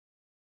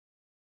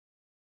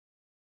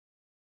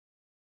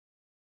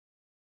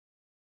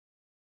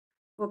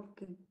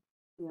 Okay.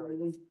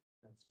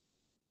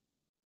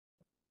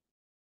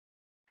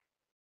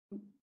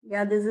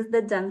 Yeah, this is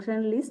the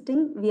junction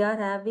listing. We are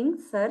having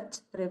search,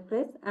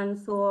 refresh, and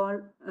so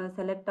all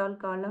select all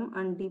column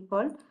and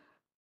default.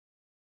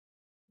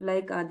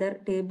 Like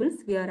other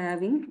tables, we are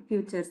having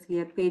features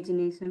here,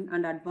 pagination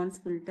and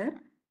advanced filter.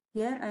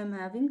 Here I am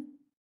having,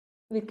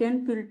 we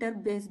can filter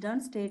based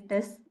on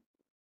status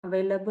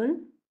available.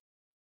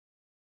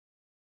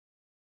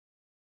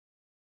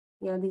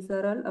 Yeah, these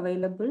are all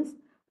available.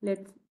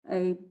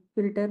 I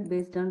filter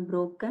based on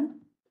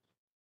broken.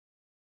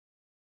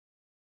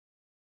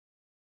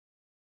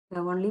 We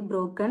have only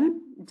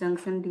broken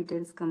junction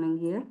details coming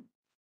here.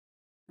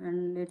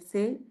 And let's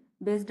say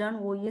based on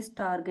OES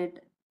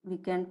target, we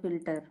can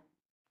filter.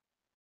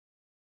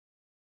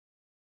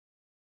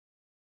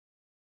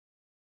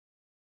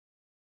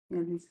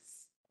 Yeah, this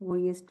is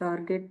OES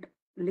target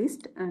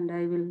list, and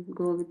I will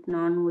go with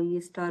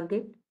non-OES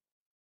target.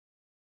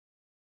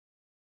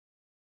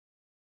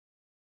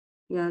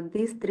 Yeah,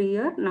 these three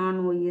are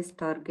non-OES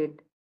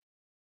target.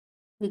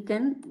 We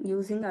can,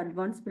 using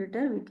advanced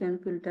filter, we can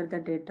filter the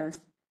data.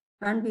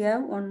 And we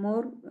have one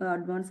more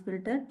advanced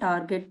filter,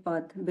 target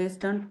path.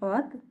 Based on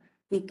path,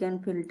 we can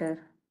filter.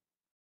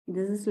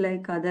 This is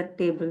like other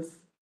tables.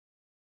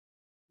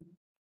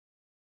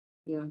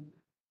 Yeah.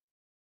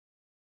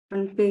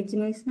 And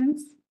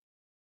paginations,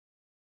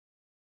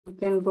 we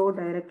can go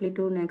directly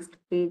to next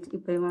page.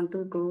 If I want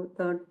to go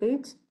third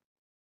page,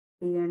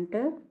 we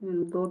enter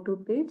and go to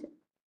page.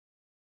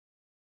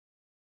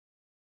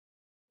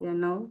 Yeah,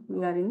 now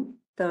we are in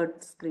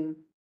third screen,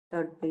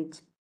 third page.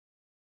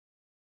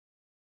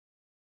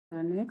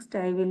 Next,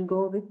 I will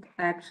go with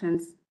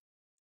actions.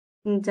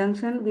 In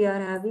junction, we are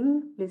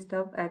having list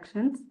of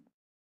actions.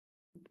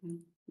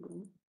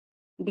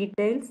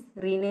 Details,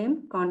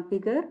 rename,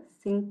 configure,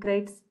 sync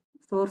rights,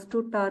 source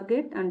to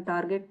target and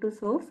target to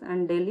source,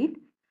 and delete.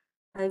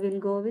 I will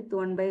go with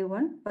one by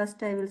one.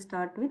 First, I will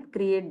start with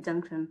create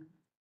junction.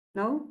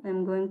 Now, I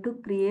am going to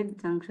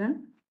create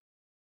junction.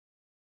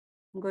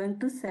 I am going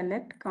to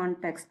select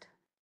context.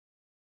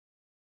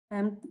 I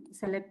am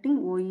selecting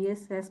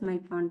OES as my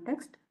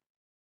context.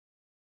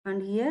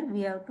 And here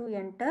we have to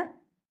enter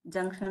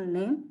junction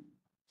name.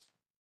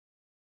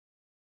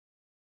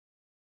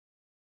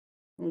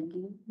 I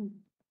give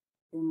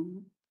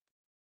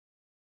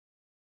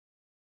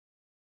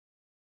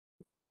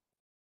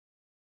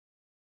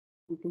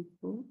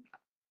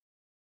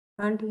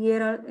and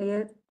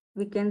here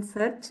we can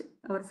search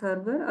our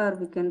server or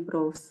we can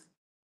browse.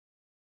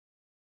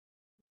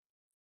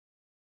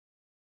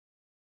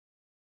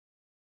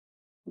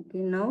 Okay,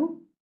 now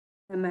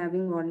I'm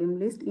having volume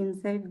list.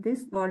 Inside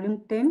this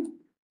volume 10,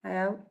 I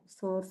have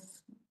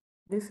source.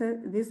 This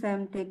I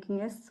am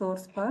taking as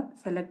source path,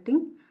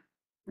 selecting,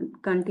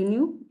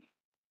 continue.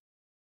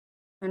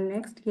 And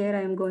next here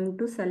I am going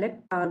to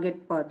select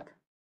target path.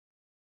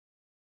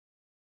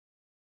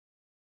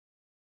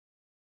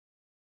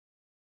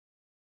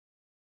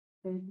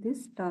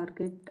 This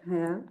target I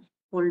have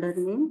folder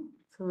name.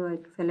 So I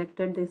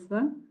selected this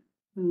one.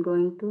 I'm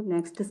going to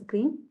next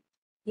screen.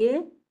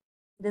 Here,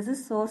 this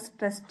is source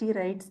trustee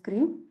write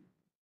screen.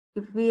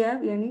 If we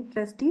have any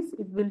trustees,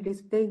 it will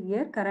display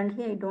here.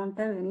 Currently, I don't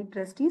have any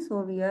trustees,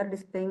 so we are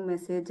displaying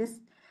messages.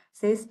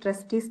 Says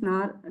trustees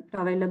not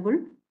available.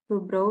 To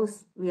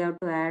browse, we have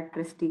to add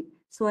trustee.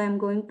 So I am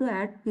going to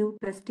add few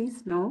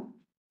trustees now.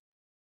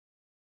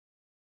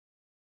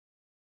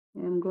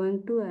 I am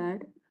going to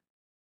add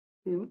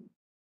few.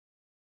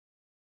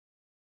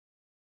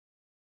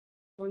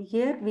 So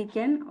here we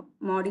can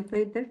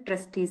modify the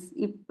trustees.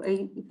 If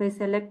I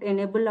select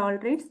enable all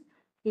rights,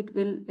 it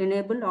will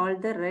enable all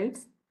the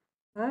rights,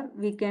 or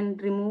we can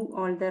remove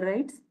all the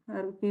rights,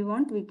 or if we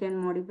want, we can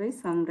modify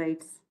some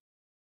rights.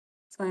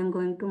 So I am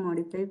going to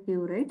modify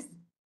few rights.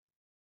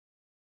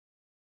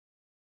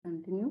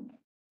 Continue.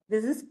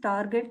 This is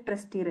target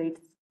trustee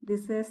rights.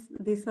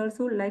 This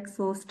also like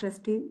source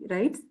trustee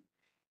rights.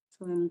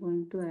 So I am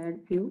going to add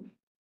few.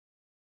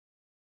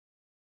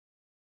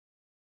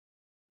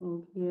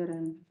 So here I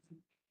am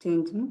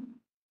changing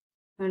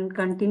and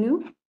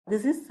continue.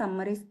 This is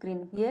summary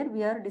screen. Here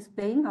we are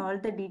displaying all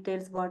the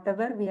details,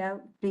 whatever we have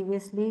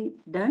previously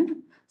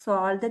done. So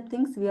all the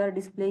things we are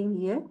displaying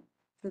here.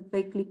 So if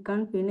I click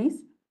on finish,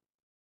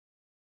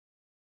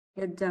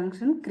 a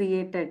junction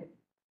created.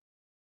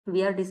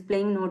 We are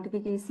displaying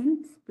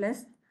notifications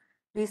plus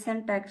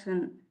recent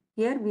action.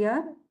 Here we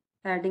are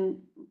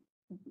adding.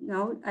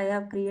 Now I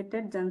have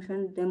created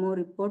junction demo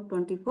report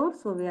 24.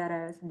 So we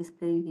are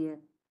displaying here.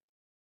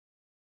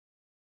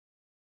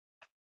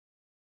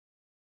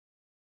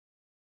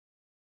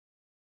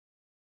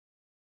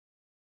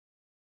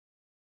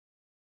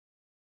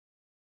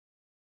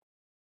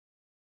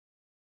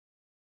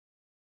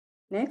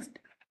 Next,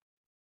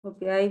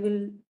 okay, I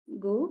will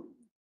go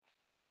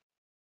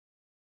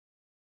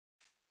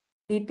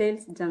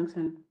details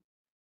junction.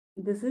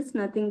 This is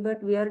nothing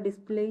but we are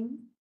displaying.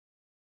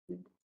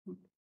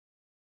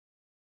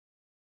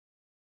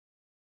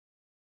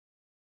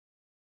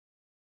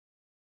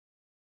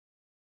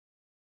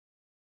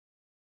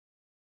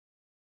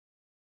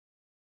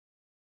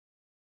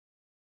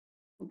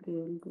 Okay,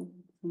 I'll go.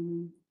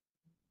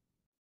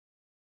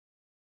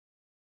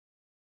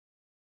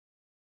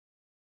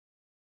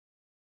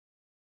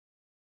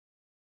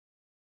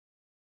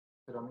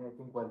 Rami, I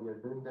think while you're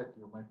doing that,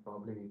 you might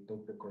probably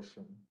take the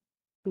question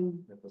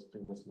that was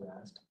previously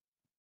asked.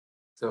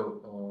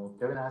 So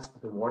Kevin asked,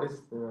 what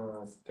is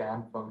the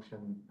scan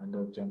function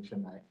under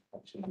junction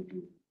actually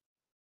do?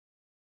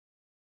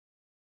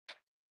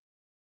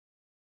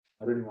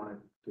 I really want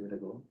to give it a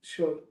go.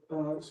 Sure.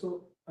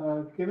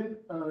 Kevin,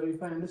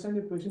 if I understand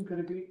your question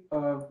correctly,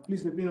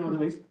 please let me know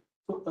otherwise.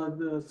 So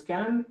the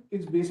scan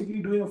is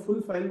basically doing a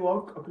full file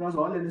walk across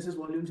all NSS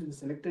volumes in the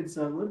selected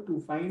server to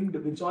find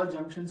which all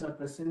junctions are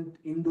present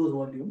in those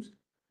volumes.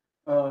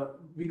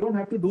 We don't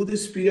have to do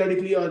this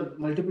periodically or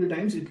multiple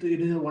times. It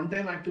is a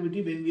one-time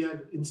activity when we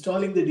are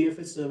installing the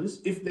DFS service.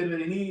 If there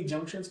were any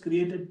junctions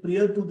created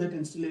prior to that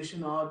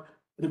installation or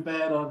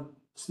repair or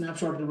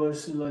snapshot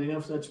reversal or any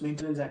of such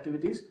maintenance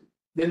activities,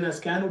 then a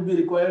scan would be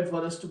required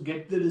for us to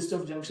get the list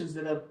of junctions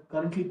that are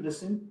currently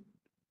present.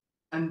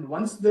 And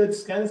once the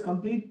scan is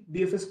complete,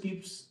 DFS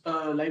keeps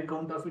a live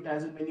count of it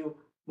as and when you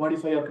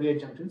modify or create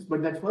junctions.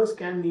 But that first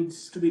scan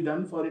needs to be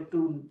done for it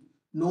to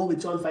know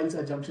which all files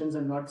are junctions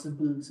and not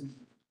simple.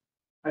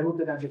 I hope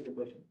that answers the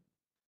question.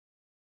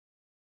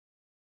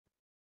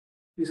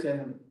 Please carry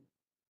on.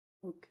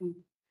 Okay.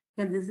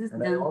 Yeah, this is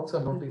And I done. also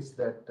noticed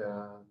that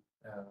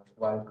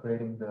while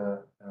creating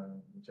the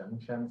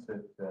junctions,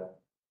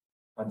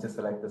 once you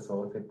select the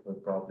source, it will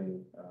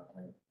probably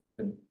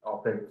will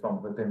operate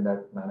from within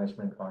that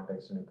management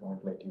context, and it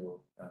won't let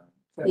you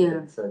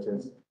Yeah.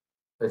 searches.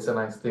 It's a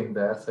nice thing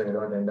there, so you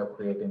don't end up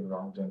creating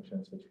wrong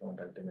junctions, which won't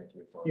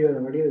ultimately work.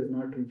 Your audio is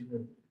not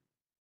reachable.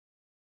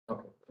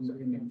 Okay.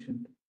 Somebody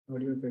mentioned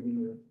audio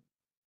fading.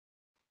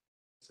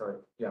 Sorry.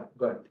 Yeah,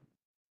 go ahead.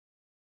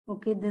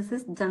 Okay, this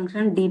is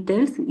junction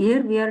details.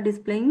 Here we are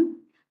displaying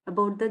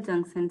about the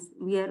junctions.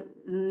 We are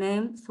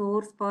name,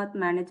 source, path,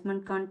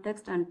 management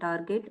context, and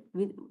target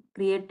with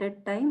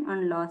created time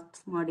and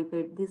lost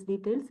modified. These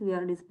details we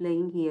are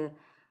displaying here.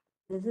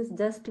 This is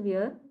just we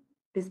are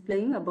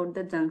displaying about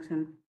the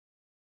junction.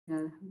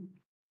 Yeah.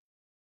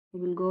 We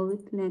will go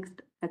with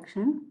next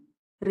action.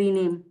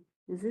 Rename.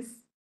 This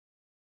is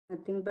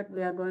nothing but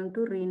we are going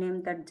to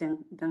rename that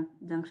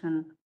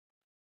junction.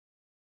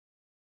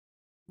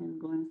 I'm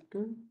going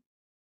to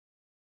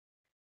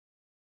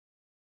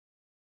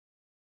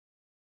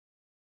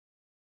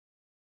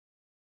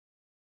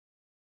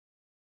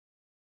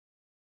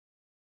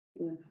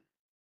yeah.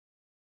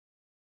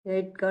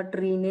 It got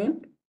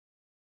renamed.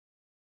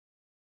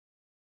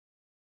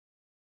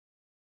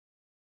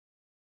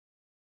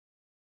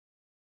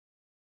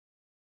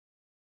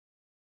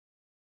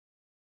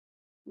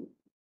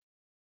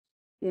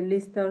 A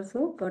list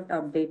also got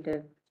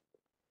updated.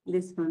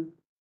 This one.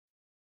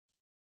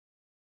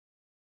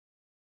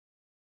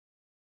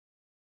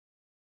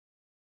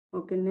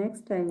 Okay,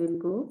 next I will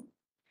go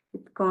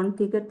with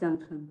configure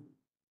junction.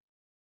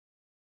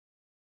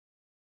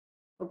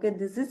 Okay,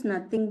 this is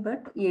nothing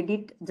but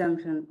edit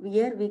junction.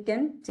 Here we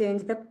can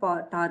change the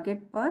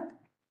target path.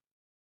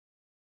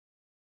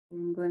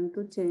 I'm going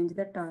to change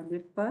the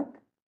target path,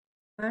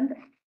 and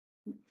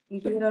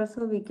here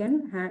also we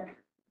can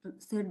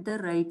set the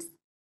rights.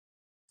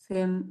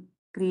 Same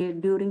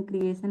during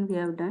creation we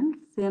have done.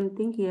 Same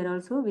thing here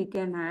also we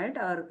can add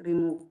or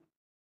remove.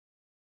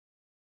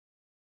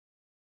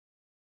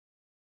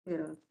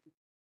 Here also.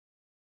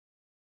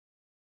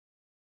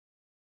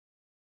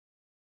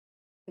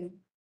 Okay.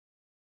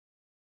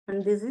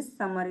 And this is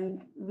summary.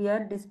 We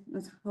are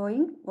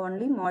showing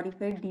only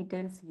modified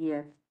details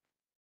here.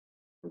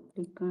 So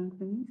click on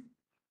finish.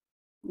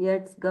 Yeah,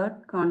 it's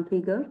got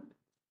configure.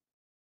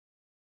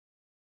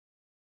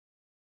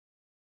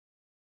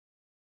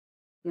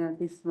 Yeah,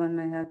 this one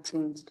I have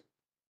changed.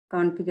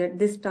 Configure.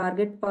 This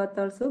target path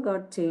also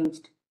got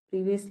changed.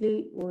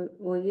 Previously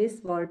OES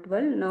Vol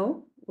 12,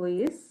 now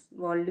OES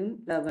volume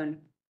 11.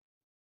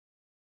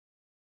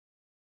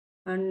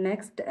 And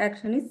next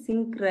action is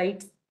sync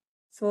rights.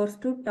 Source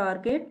to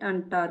target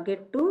and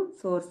target to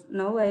source.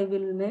 Now I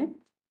will make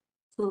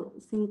so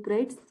sync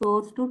rights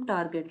source to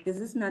target. This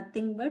is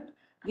nothing but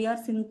we are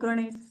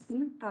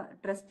synchronizing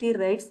trustee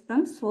rights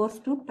from source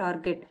to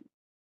target.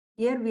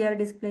 Here we are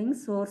displaying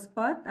source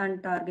path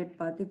and target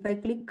path. If I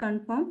click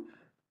confirm,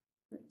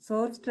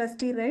 source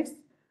trustee rights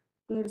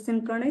will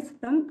synchronize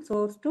from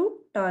source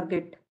to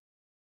target.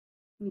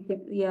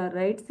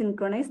 Right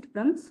synchronized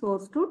from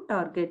source to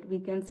target. We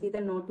can see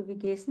the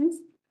notifications,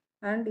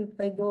 and if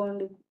I go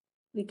on,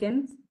 we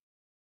can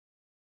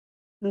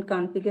in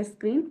configure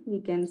screen, we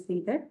can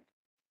see that.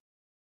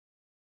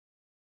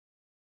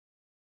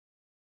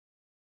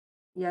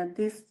 Yeah,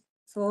 these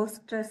source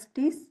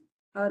trustees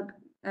are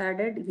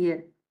added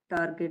here,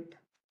 target.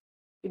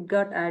 It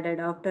got added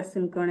after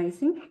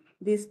synchronizing.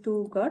 These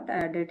two got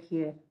added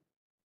here.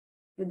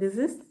 This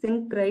is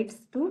sync rights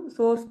to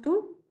source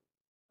to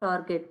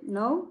target.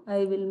 Now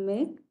I will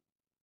make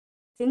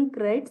sync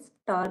rights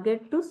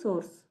target to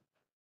source.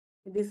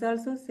 This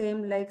also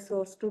same like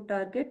source to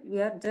target. We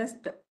are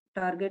just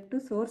target to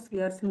source.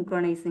 We are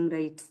synchronizing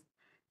rights.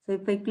 So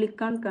if I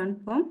click on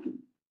confirm,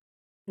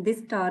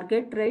 this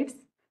target rights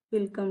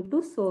will come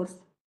to source.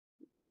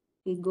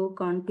 We go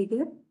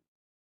configure.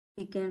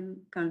 We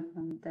can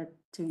confirm that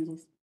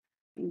changes.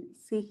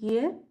 See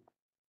here,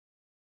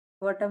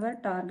 whatever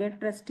target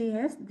trustee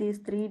has, these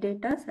three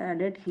data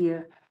added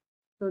here.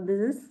 So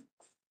this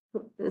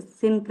is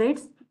sync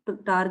rights to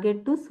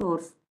target to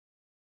source.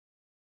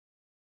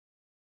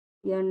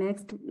 Yeah,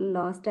 next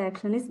last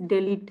action is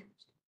delete.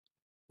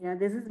 Yeah,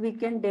 this is we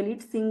can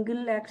delete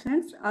single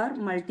actions or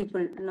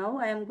multiple. Now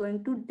I am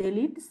going to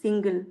delete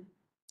single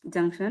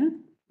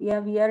junction. Yeah,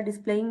 we are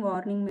displaying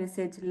warning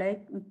message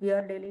like we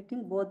are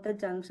deleting both the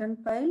junction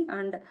file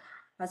and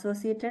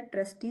associated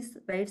trustees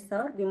rights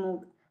are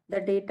removed. The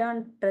data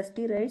and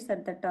trustee rights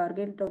at the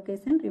target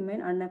location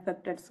remain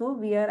unaffected. So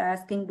we are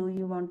asking, do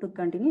you want to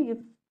continue? If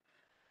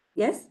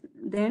yes,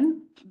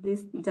 then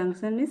this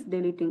junction is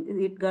deleting.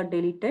 It got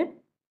deleted.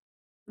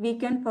 We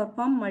can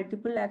perform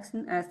multiple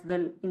actions as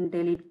well in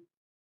delete.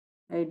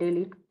 I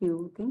delete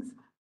few things.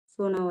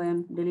 So now I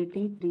am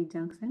deleting 3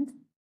 junctions.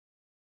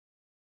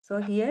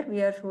 So here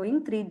we are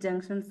showing 3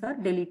 junctions are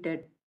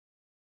deleted.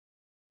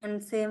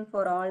 And same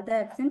for all the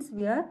actions,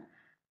 we are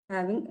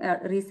having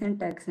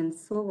recent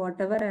actions. So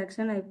whatever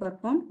action I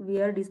performed,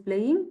 we are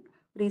displaying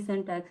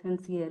recent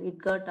actions here. It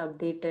got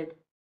updated.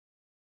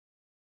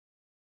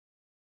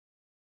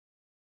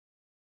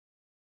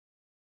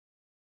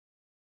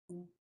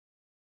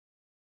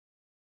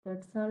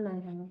 That's all I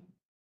have.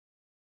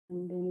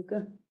 And then,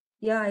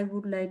 yeah, I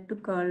would like to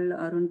call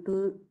Arun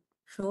to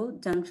show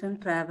junction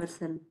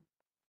traversal.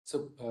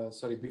 So,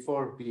 sorry,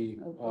 before we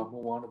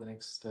move on to the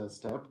next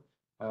step,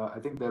 I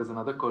think there's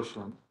another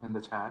question in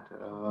the chat.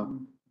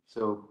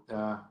 So,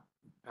 I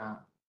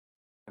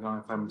don't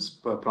know if I'm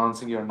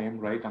pronouncing your name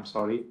right. I'm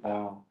sorry.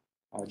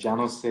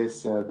 Janos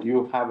says, do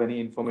you have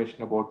any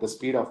information about the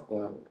speed of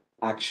the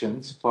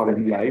actions for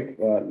in live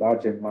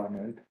large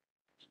environment?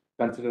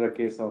 Consider a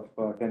case of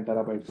 10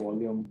 terabyte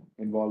volume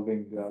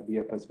involving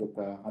DFS with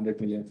 100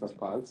 millions of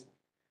files.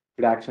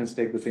 Should actions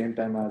take the same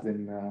time as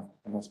in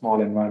a small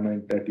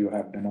environment that you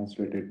have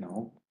demonstrated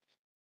now?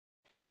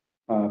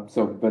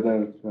 So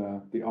whether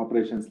the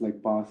operations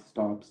like pass,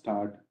 stop,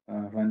 start,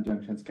 run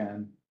junction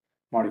scan,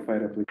 modify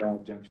replica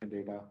of junction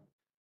data,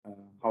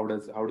 how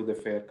do they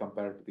fare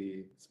compared to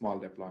the small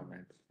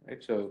deployment,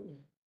 right? So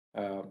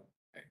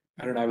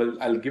I don't know.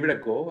 I'll give it a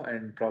go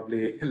and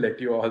probably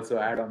let you also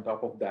add on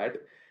top of that.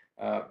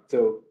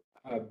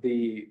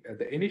 The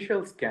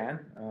initial scan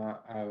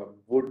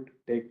would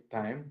take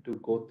time to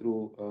go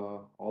through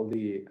all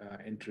the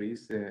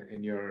entries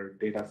in your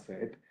data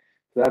set.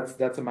 So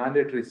that's a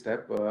mandatory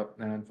step.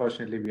 And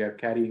unfortunately, we are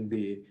carrying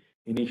the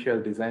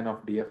initial design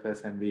of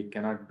DFS, and we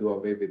cannot do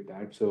away with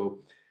that. So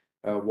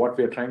what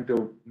we are trying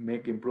to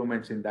make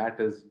improvements in that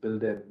is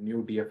build a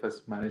new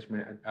DFS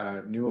management,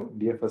 new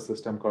DFS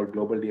system called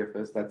Global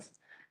DFS.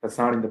 That's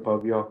not in the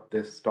purview of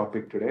this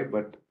topic today,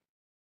 but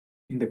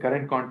in the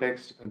current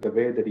context, the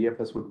way the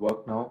DFS would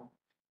work now,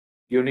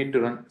 you need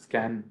to run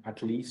scan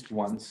at least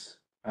once,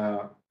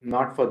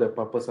 not for the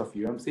purpose of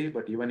UMC,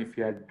 but even if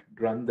you had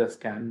run the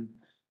scan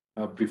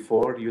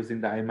before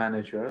using the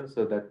iManager,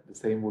 so that the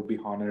same would be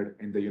honored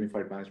in the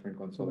Unified Management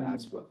Console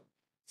as well.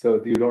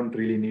 So you don't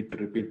really need to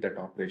repeat that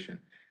operation.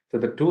 So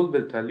the tool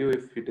will tell you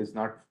if it is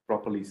not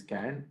properly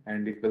scanned,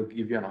 and it will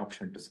give you an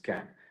option to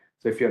scan.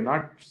 So if you're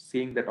not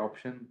seeing that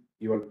option,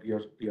 your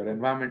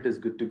environment is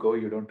good to go.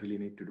 You don't really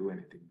need to do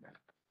anything there.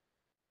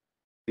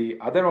 The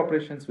other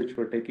operations which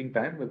were taking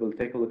time, we will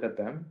take a look at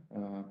them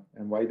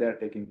and why they're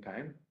taking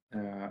time,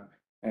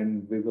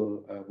 and we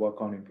will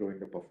work on improving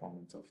the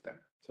performance of them.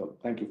 So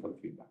thank you for the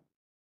feedback.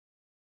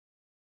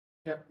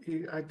 Yeah,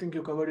 I think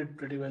you covered it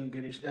pretty well,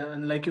 Girish.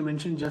 And like you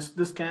mentioned, just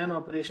the scan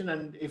operation,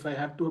 and if I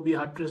have to be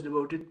hard pressed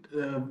about it,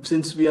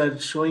 since we are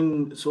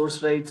showing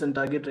source rights and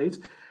target rights,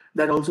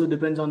 that also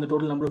depends on the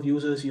total number of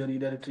users your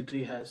redirectory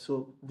tree has.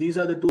 So these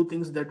are the two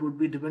things that would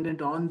be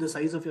dependent on the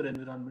size of your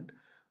environment.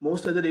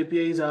 Most other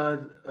APIs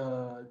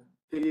are,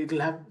 it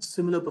will have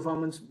similar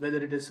performance, whether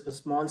it is a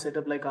small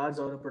setup like ours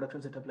or a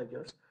production setup like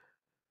yours.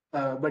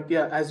 But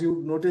yeah, as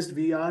you noticed,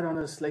 we are on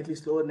a slightly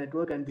slower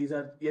network, and these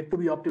are yet to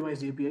be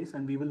optimized APIs,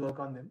 and we will work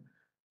on them.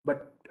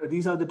 But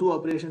these are the two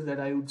operations that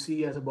I would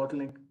see as a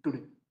bottleneck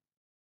today.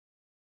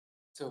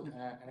 So,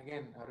 and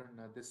again,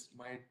 Arun, this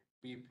might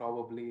be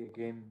probably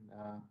again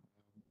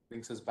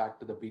brings us back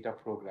to the beta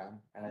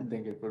program, and I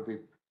think it would be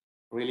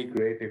really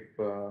great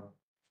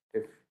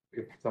if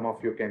some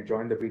of you can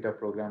join the beta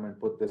program and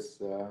put this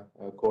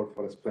code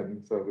for a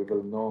sprint, so we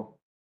will know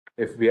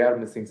if we are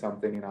missing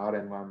something in our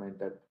environment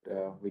that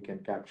we can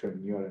capture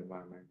in your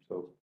environment.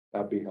 So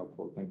that'd be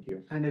helpful. Thank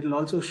you. And it'll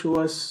also show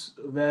us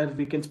where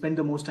we can spend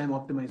the most time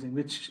optimizing,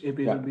 which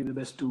APIs will be the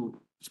best to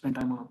spend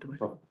time on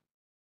optimizing.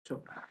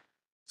 Sure.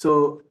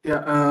 So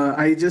yeah,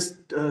 I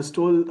just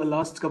stole the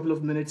last couple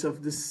of minutes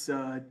of this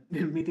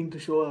meeting to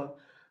show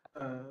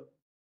a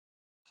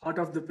hot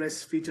off the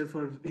press feature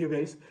for you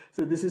guys.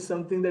 So this is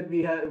something that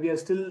we are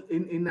still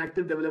in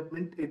active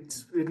development.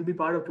 It'll be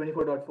part of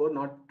 24.4,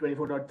 not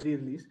 24.3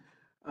 release.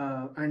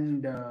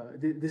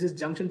 This is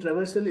junction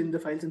traversal in the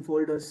files and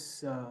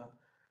folders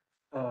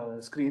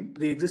screen.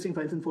 The existing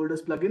files and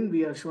folders plugin,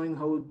 we are showing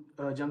how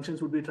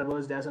junctions would be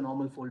traversed as a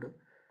normal folder.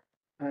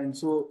 And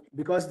so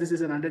because this is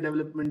an under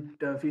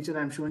development feature,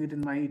 I'm showing it in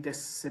my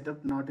test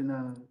setup, not in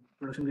a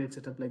production grade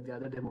setup like the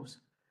other demos.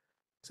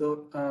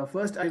 So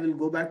first I will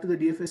go back to the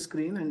DFS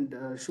screen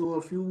and show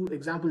a few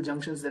example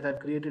junctions that I've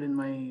created in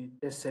my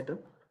test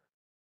setup.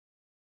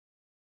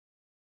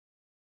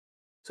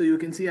 So you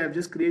can see I've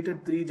just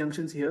created 3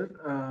 junctions here.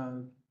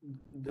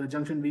 The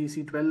junction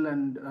VC12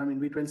 and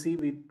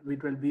V12C,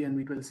 V12B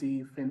and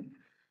V12C fin.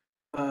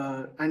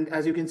 And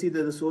as you can see,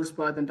 the source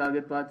path and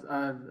target path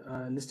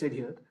are listed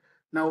here.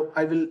 Now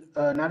I will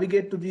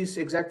navigate to these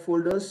exact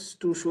folders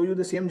to show you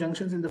the same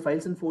junctions in the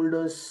files and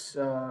folders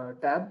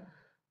tab.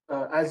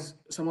 As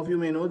some of you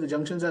may know, the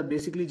junctions are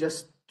basically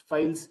just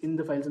files in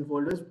the files and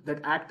folders that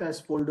act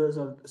as folders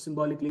or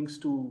symbolic links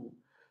to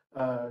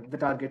the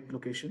target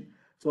location.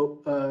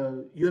 So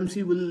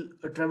UMC will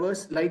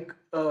traverse, like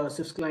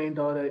CIFS client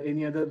or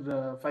any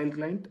other file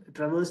client,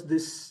 traverse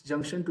this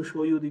junction to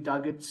show you the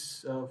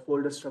target's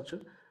folder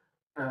structure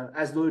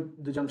as though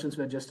the junctions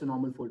were just a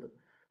normal folder.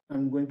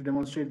 I'm going to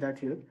demonstrate that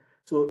here.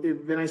 So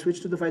when I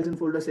switch to the files and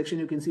folder section,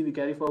 you can see we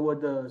carry forward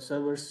the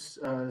server's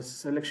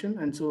selection.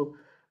 And so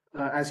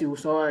as you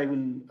saw, I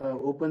will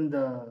open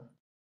the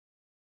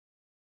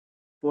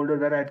folder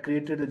where I had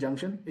created the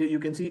junction. You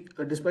can see,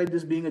 despite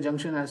this being a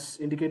junction as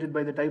indicated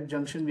by the type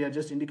junction, we are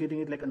just indicating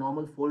it like a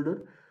normal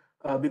folder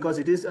because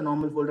it is a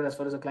normal folder as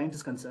far as the client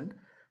is concerned.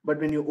 But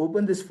when you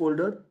open this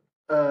folder,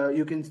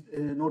 you can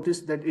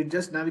notice that it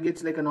just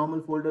navigates like a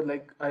normal folder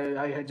like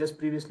I had just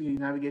previously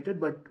navigated,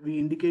 but we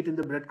indicate in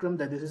the breadcrumb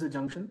that this is a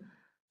junction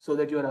so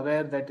that you are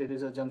aware that it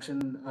is a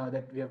junction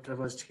that we have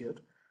traversed here.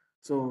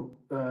 So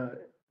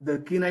the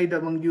keen-eyed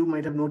among you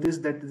might have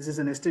noticed that this is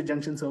a nested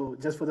junction. So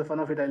just for the fun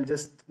of it, I'll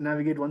just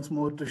navigate once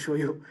more to show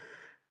you.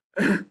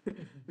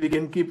 We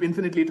can keep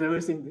infinitely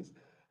traversing this,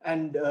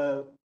 and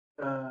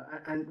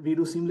we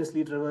do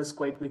seamlessly traverse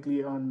quite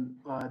quickly on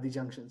the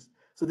junctions.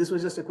 So this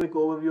was just a quick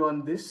overview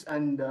on this,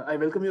 and I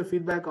welcome your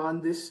feedback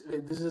on this.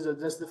 This is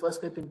just the first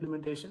step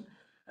implementation.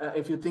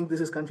 If you think this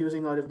is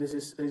confusing or if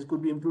this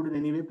could be improved in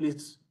any way,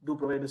 please do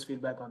provide us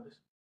feedback on this.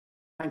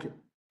 Thank you.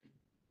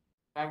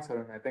 Thanks,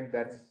 Arun. I think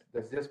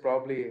that's just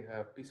probably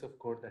a piece of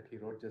code that he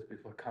wrote just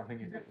before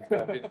coming in.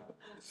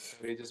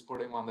 We just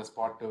put him on the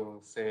spot to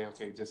say,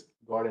 okay, just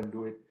go out and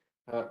do it.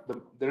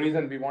 The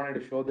reason we wanted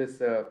to show this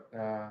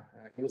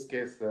use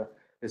case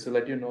is to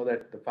let you know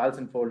that the files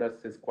and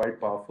folders is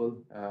quite powerful.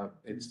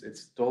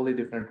 It's totally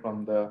different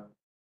from the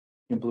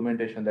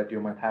implementation that you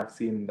might have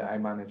seen in the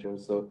iManager.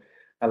 So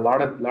a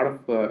lot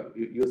of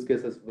use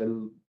cases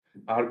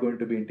are going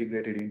to be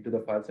integrated into the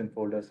files and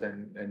folders,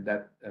 and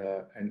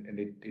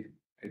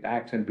it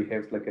acts and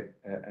behaves like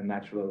a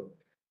natural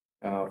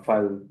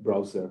file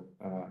browser,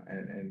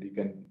 and you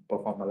can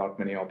perform a lot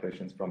many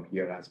operations from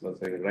here as well,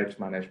 say rights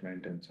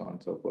management and so on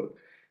and so forth.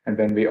 And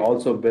when we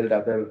also build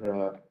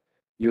other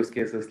use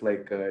cases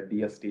like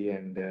DST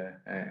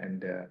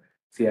and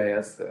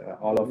CIS,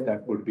 all of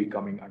that would be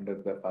coming under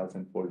the files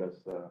and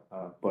folders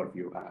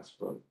purview as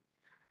well.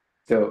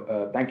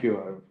 So thank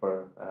you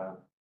for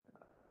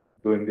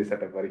doing this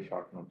at a very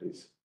short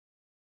notice.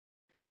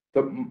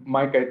 So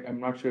Mike,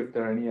 I'm not sure if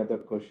there are any other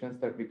questions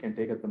that we can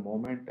take at the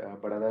moment,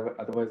 but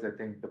otherwise I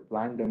think the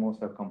planned demos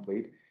are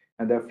complete.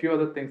 And there are a few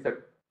other things that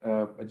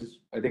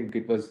I think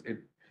it was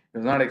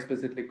not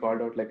explicitly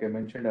called out. Like I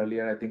mentioned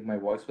earlier, I think my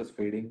voice was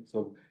fading.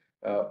 So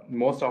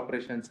most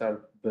operations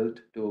are built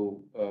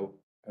to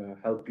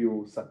help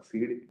you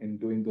succeed in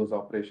doing those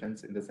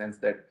operations, in the sense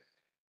that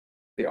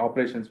the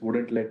operations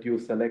wouldn't let you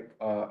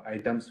select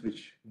items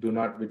which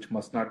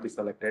must not be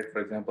selected.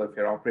 For example, if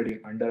you're operating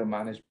under a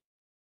management,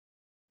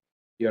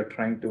 you're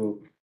trying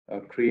to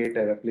create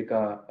a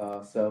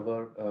replica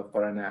server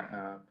for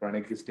an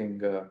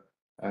existing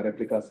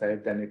replica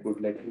site, then it would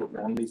let you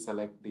only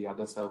select the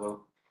other server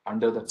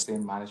under that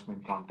same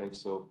management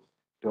context. So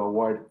to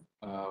avoid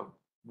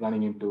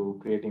running into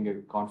creating a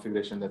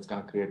configuration that's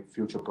going to create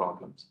future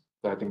problems.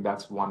 So I think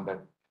that's one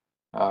that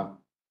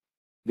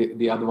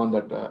the other one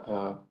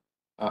that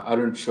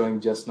Arun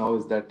showing just now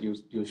is that you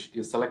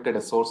selected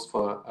a source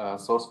for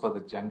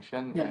the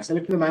junction. Yeah,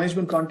 selected the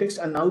management context,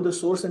 and now the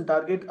source and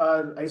target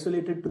are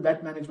isolated to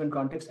that management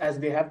context, as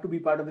they have to be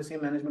part of the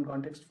same management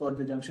context for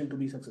the junction to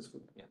be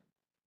successful. Yeah.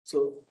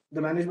 So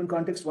the management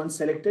context, once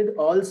selected,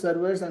 all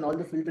servers and all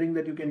the filtering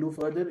that you can do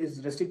further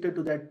is restricted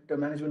to that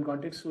management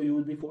context. So you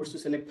will be forced to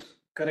select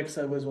correct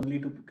servers only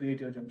to create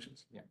your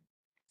junctions. Yeah.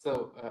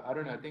 So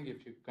Arun, I think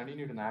if you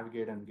continue to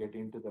navigate and get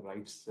into the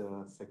rights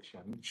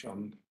section,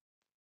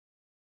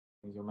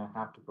 you may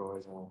have to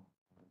provide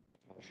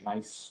a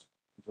nice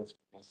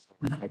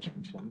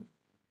junction.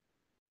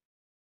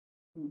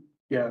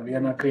 Yeah, we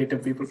are not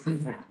creative people.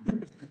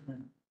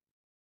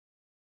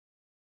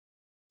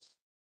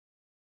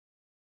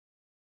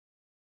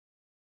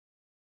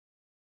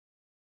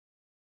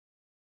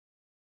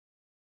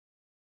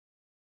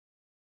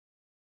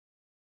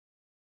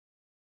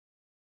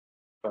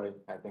 Sorry,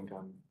 I think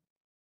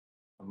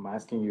I'm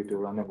asking you to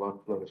run a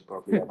workflow which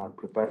probably are not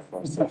prepared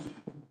for. So.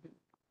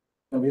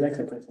 No, we like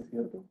surprises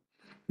here too.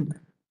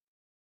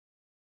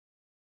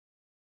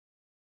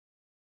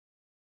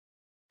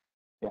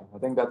 Yeah, I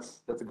think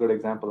that's a good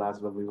example as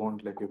well. We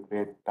won't let you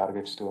create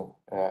targets to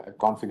a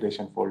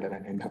configuration folder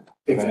and end up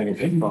running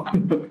it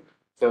wrong.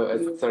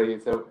 So sorry.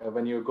 So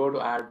when you go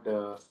to add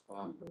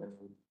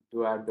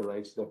add the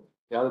rights, the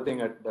other thing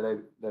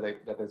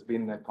that has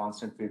been a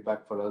constant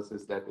feedback for us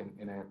is that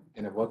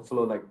in a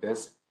workflow like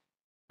this,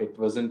 it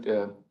wasn't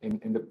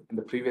in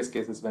the previous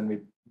cases when we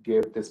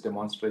gave this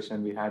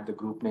demonstration, we had the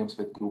group names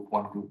with group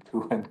 1, group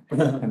 2,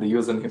 and the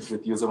user names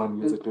with user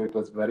 1, user 2. It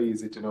was very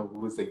easy to know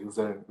who is the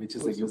user, which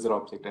is the user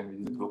object and which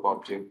is the group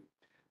object.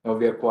 Now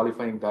we are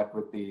qualifying that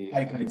with the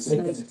icons.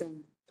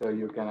 So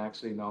you can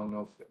actually now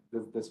know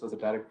this was a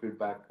direct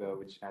feedback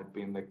which had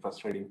been like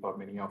frustrating for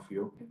many of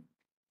you.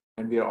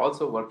 And we are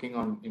also working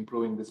on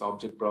improving this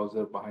object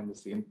browser behind the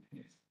scene.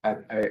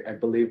 I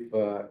believe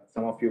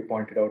some of you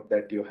pointed out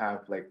that you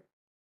have like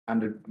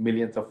 100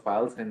 millions of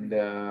files, and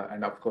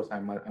of course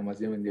I'm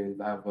assuming they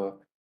will have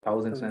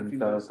thousands and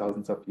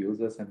thousands of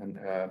users, and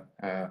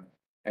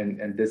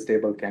this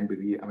table can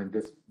be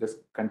this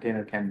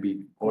container can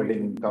be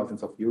holding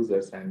thousands of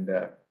users, and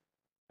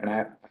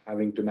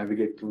having to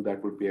navigate through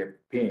that would be a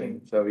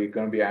pain. So we're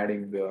going to be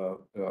adding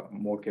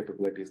more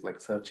capabilities like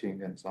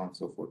searching and so on and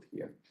so forth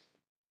here.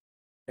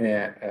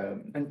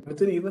 And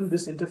within even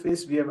this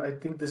interface, we have, I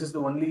think this is the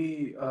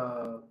only,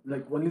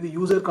 only the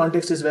user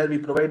context is where we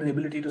provide the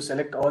ability to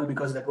select all,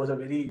 because that was a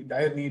very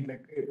dire need.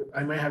 Like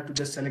I might have to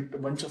just select a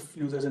bunch of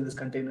users in this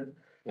container.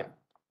 Yeah.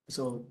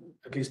 So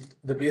at least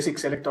the basic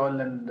select all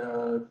and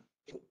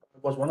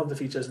was one of the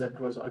features that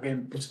was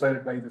again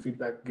inspired by the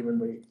feedback given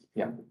by.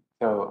 Yeah.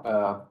 So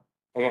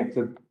again,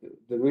 so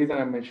the reason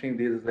I'm mentioning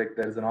this is like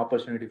there is an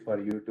opportunity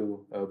for you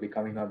to be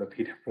coming on the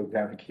beta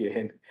program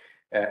again,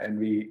 and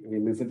we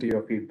listen to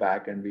your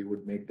feedback and we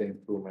would make the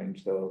improvement.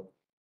 So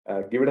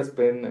give it a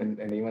spin,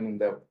 and even in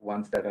the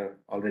ones that are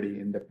already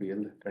in the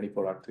field,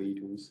 24.3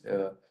 tools,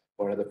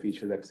 what are the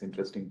features that's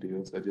interesting to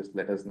you? So just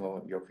let us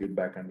know your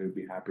feedback, and we'll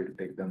be happy to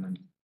take them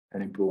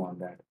and improve on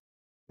that.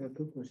 Yeah,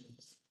 2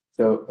 questions.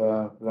 So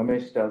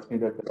Ramesh tells me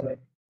that there are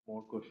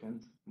more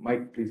questions.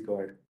 Mike, please go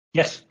ahead.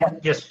 Yes,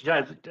 yes,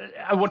 yeah.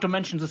 I want to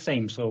mention the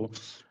same. So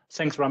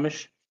thanks,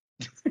 Ramesh.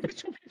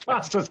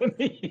 Faster than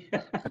me.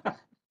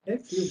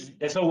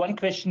 Yeah, so one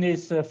question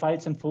is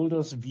files and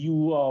folders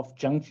view of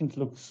junctions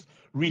looks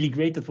really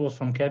great. It was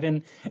from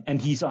Kevin, and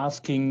he's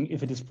asking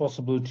if it is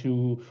possible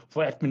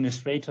for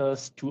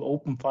administrators to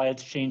open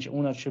files, change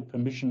ownership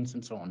permissions,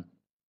 and so on.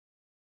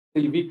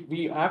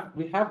 We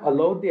have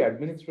allowed the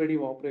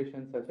administrative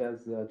operations such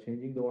as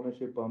changing the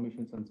ownership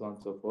permissions and so on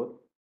and so forth,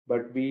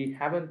 but we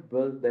haven't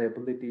built the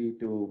ability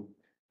to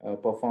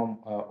perform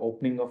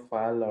opening of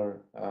file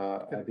or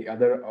the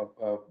other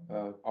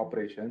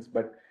operations.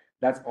 But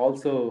that's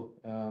also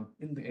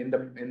in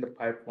the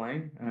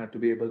pipeline to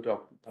be able to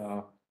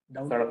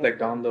sort of like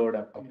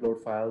download,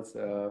 upload files,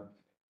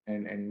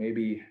 and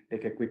maybe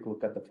take a quick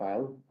look at the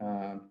file.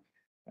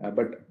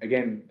 But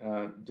again,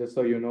 just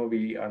so you know,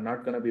 we are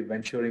not going to be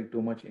venturing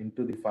too much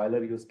into the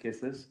filer use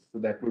cases. So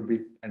that would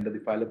be under the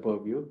filer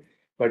purview,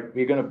 but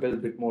we're going to build a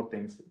bit more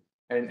things.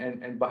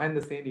 And behind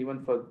the scene,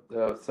 even for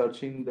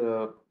searching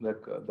the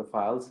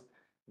files,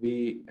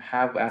 we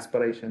have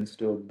aspirations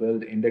to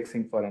build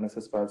indexing for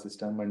NSS file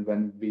system. And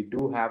when we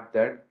do have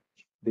that,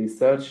 the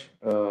search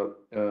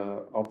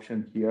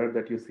option here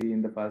that you see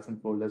in the files and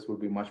folders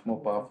would be much more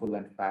powerful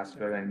and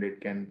faster, and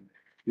it can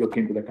look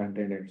into the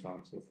content and so on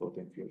and so forth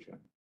in future.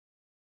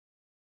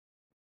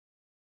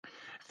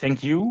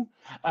 Thank you.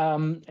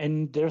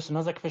 And there's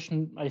another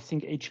question. I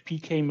think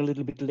HP came a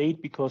little bit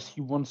late because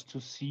he wants to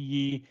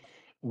see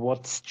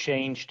what's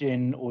changed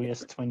in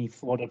OES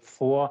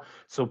 24.4.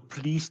 So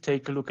please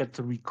take a look at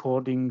the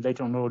recording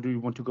later on, or do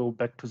you want to go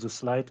back to the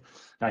slide?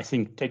 I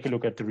think take a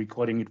look at the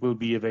recording. It will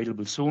be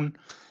available soon.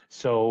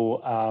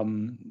 So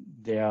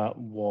there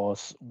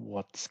was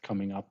what's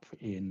coming up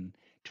in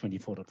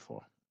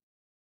 24.4.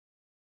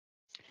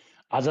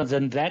 Other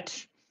than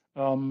that,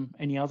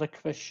 any other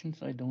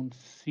questions? I don't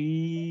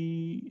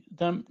see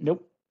them.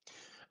 Nope.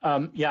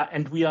 Yeah,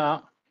 and we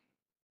are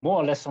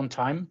more or less on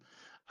time.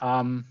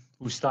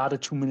 We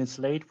started 2 minutes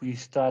late. We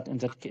start in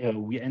that.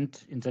 We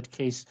end in that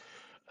case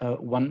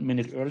 1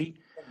 minute early.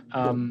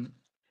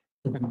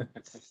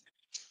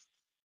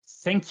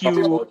 Thank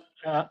you.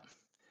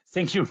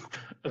 Thank you,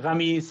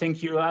 Rami.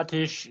 Thank you,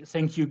 Atish.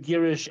 Thank you,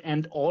 Girish,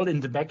 and all in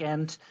the back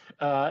end.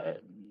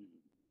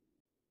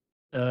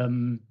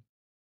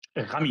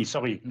 Rami,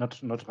 sorry, not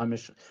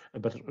Ramesh,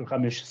 but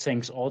Ramesh,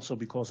 thanks also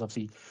because of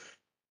the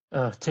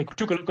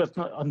took a look at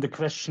on the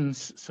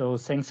questions. So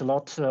thanks a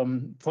lot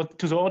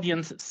to the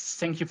audience.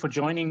 Thank you for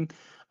joining.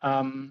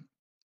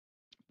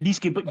 Please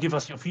give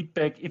us your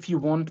feedback if you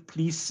want.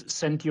 Please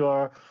send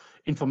your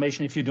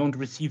information if you don't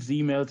receive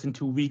the emails in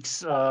 2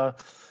 weeks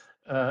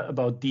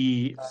about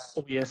the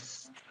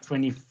OES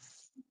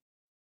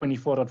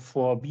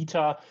 24.4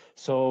 beta.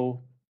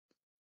 So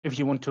if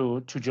you want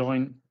to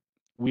join,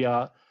 we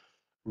are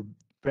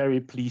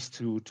very pleased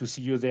to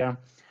see you there.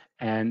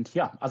 And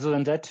yeah, other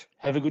than that,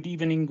 have a good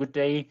evening, good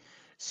day.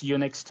 See you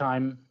next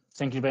time.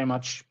 Thank you very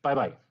much.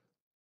 Bye-bye.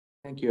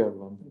 Thank you,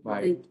 everyone.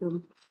 Bye. Thank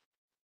you.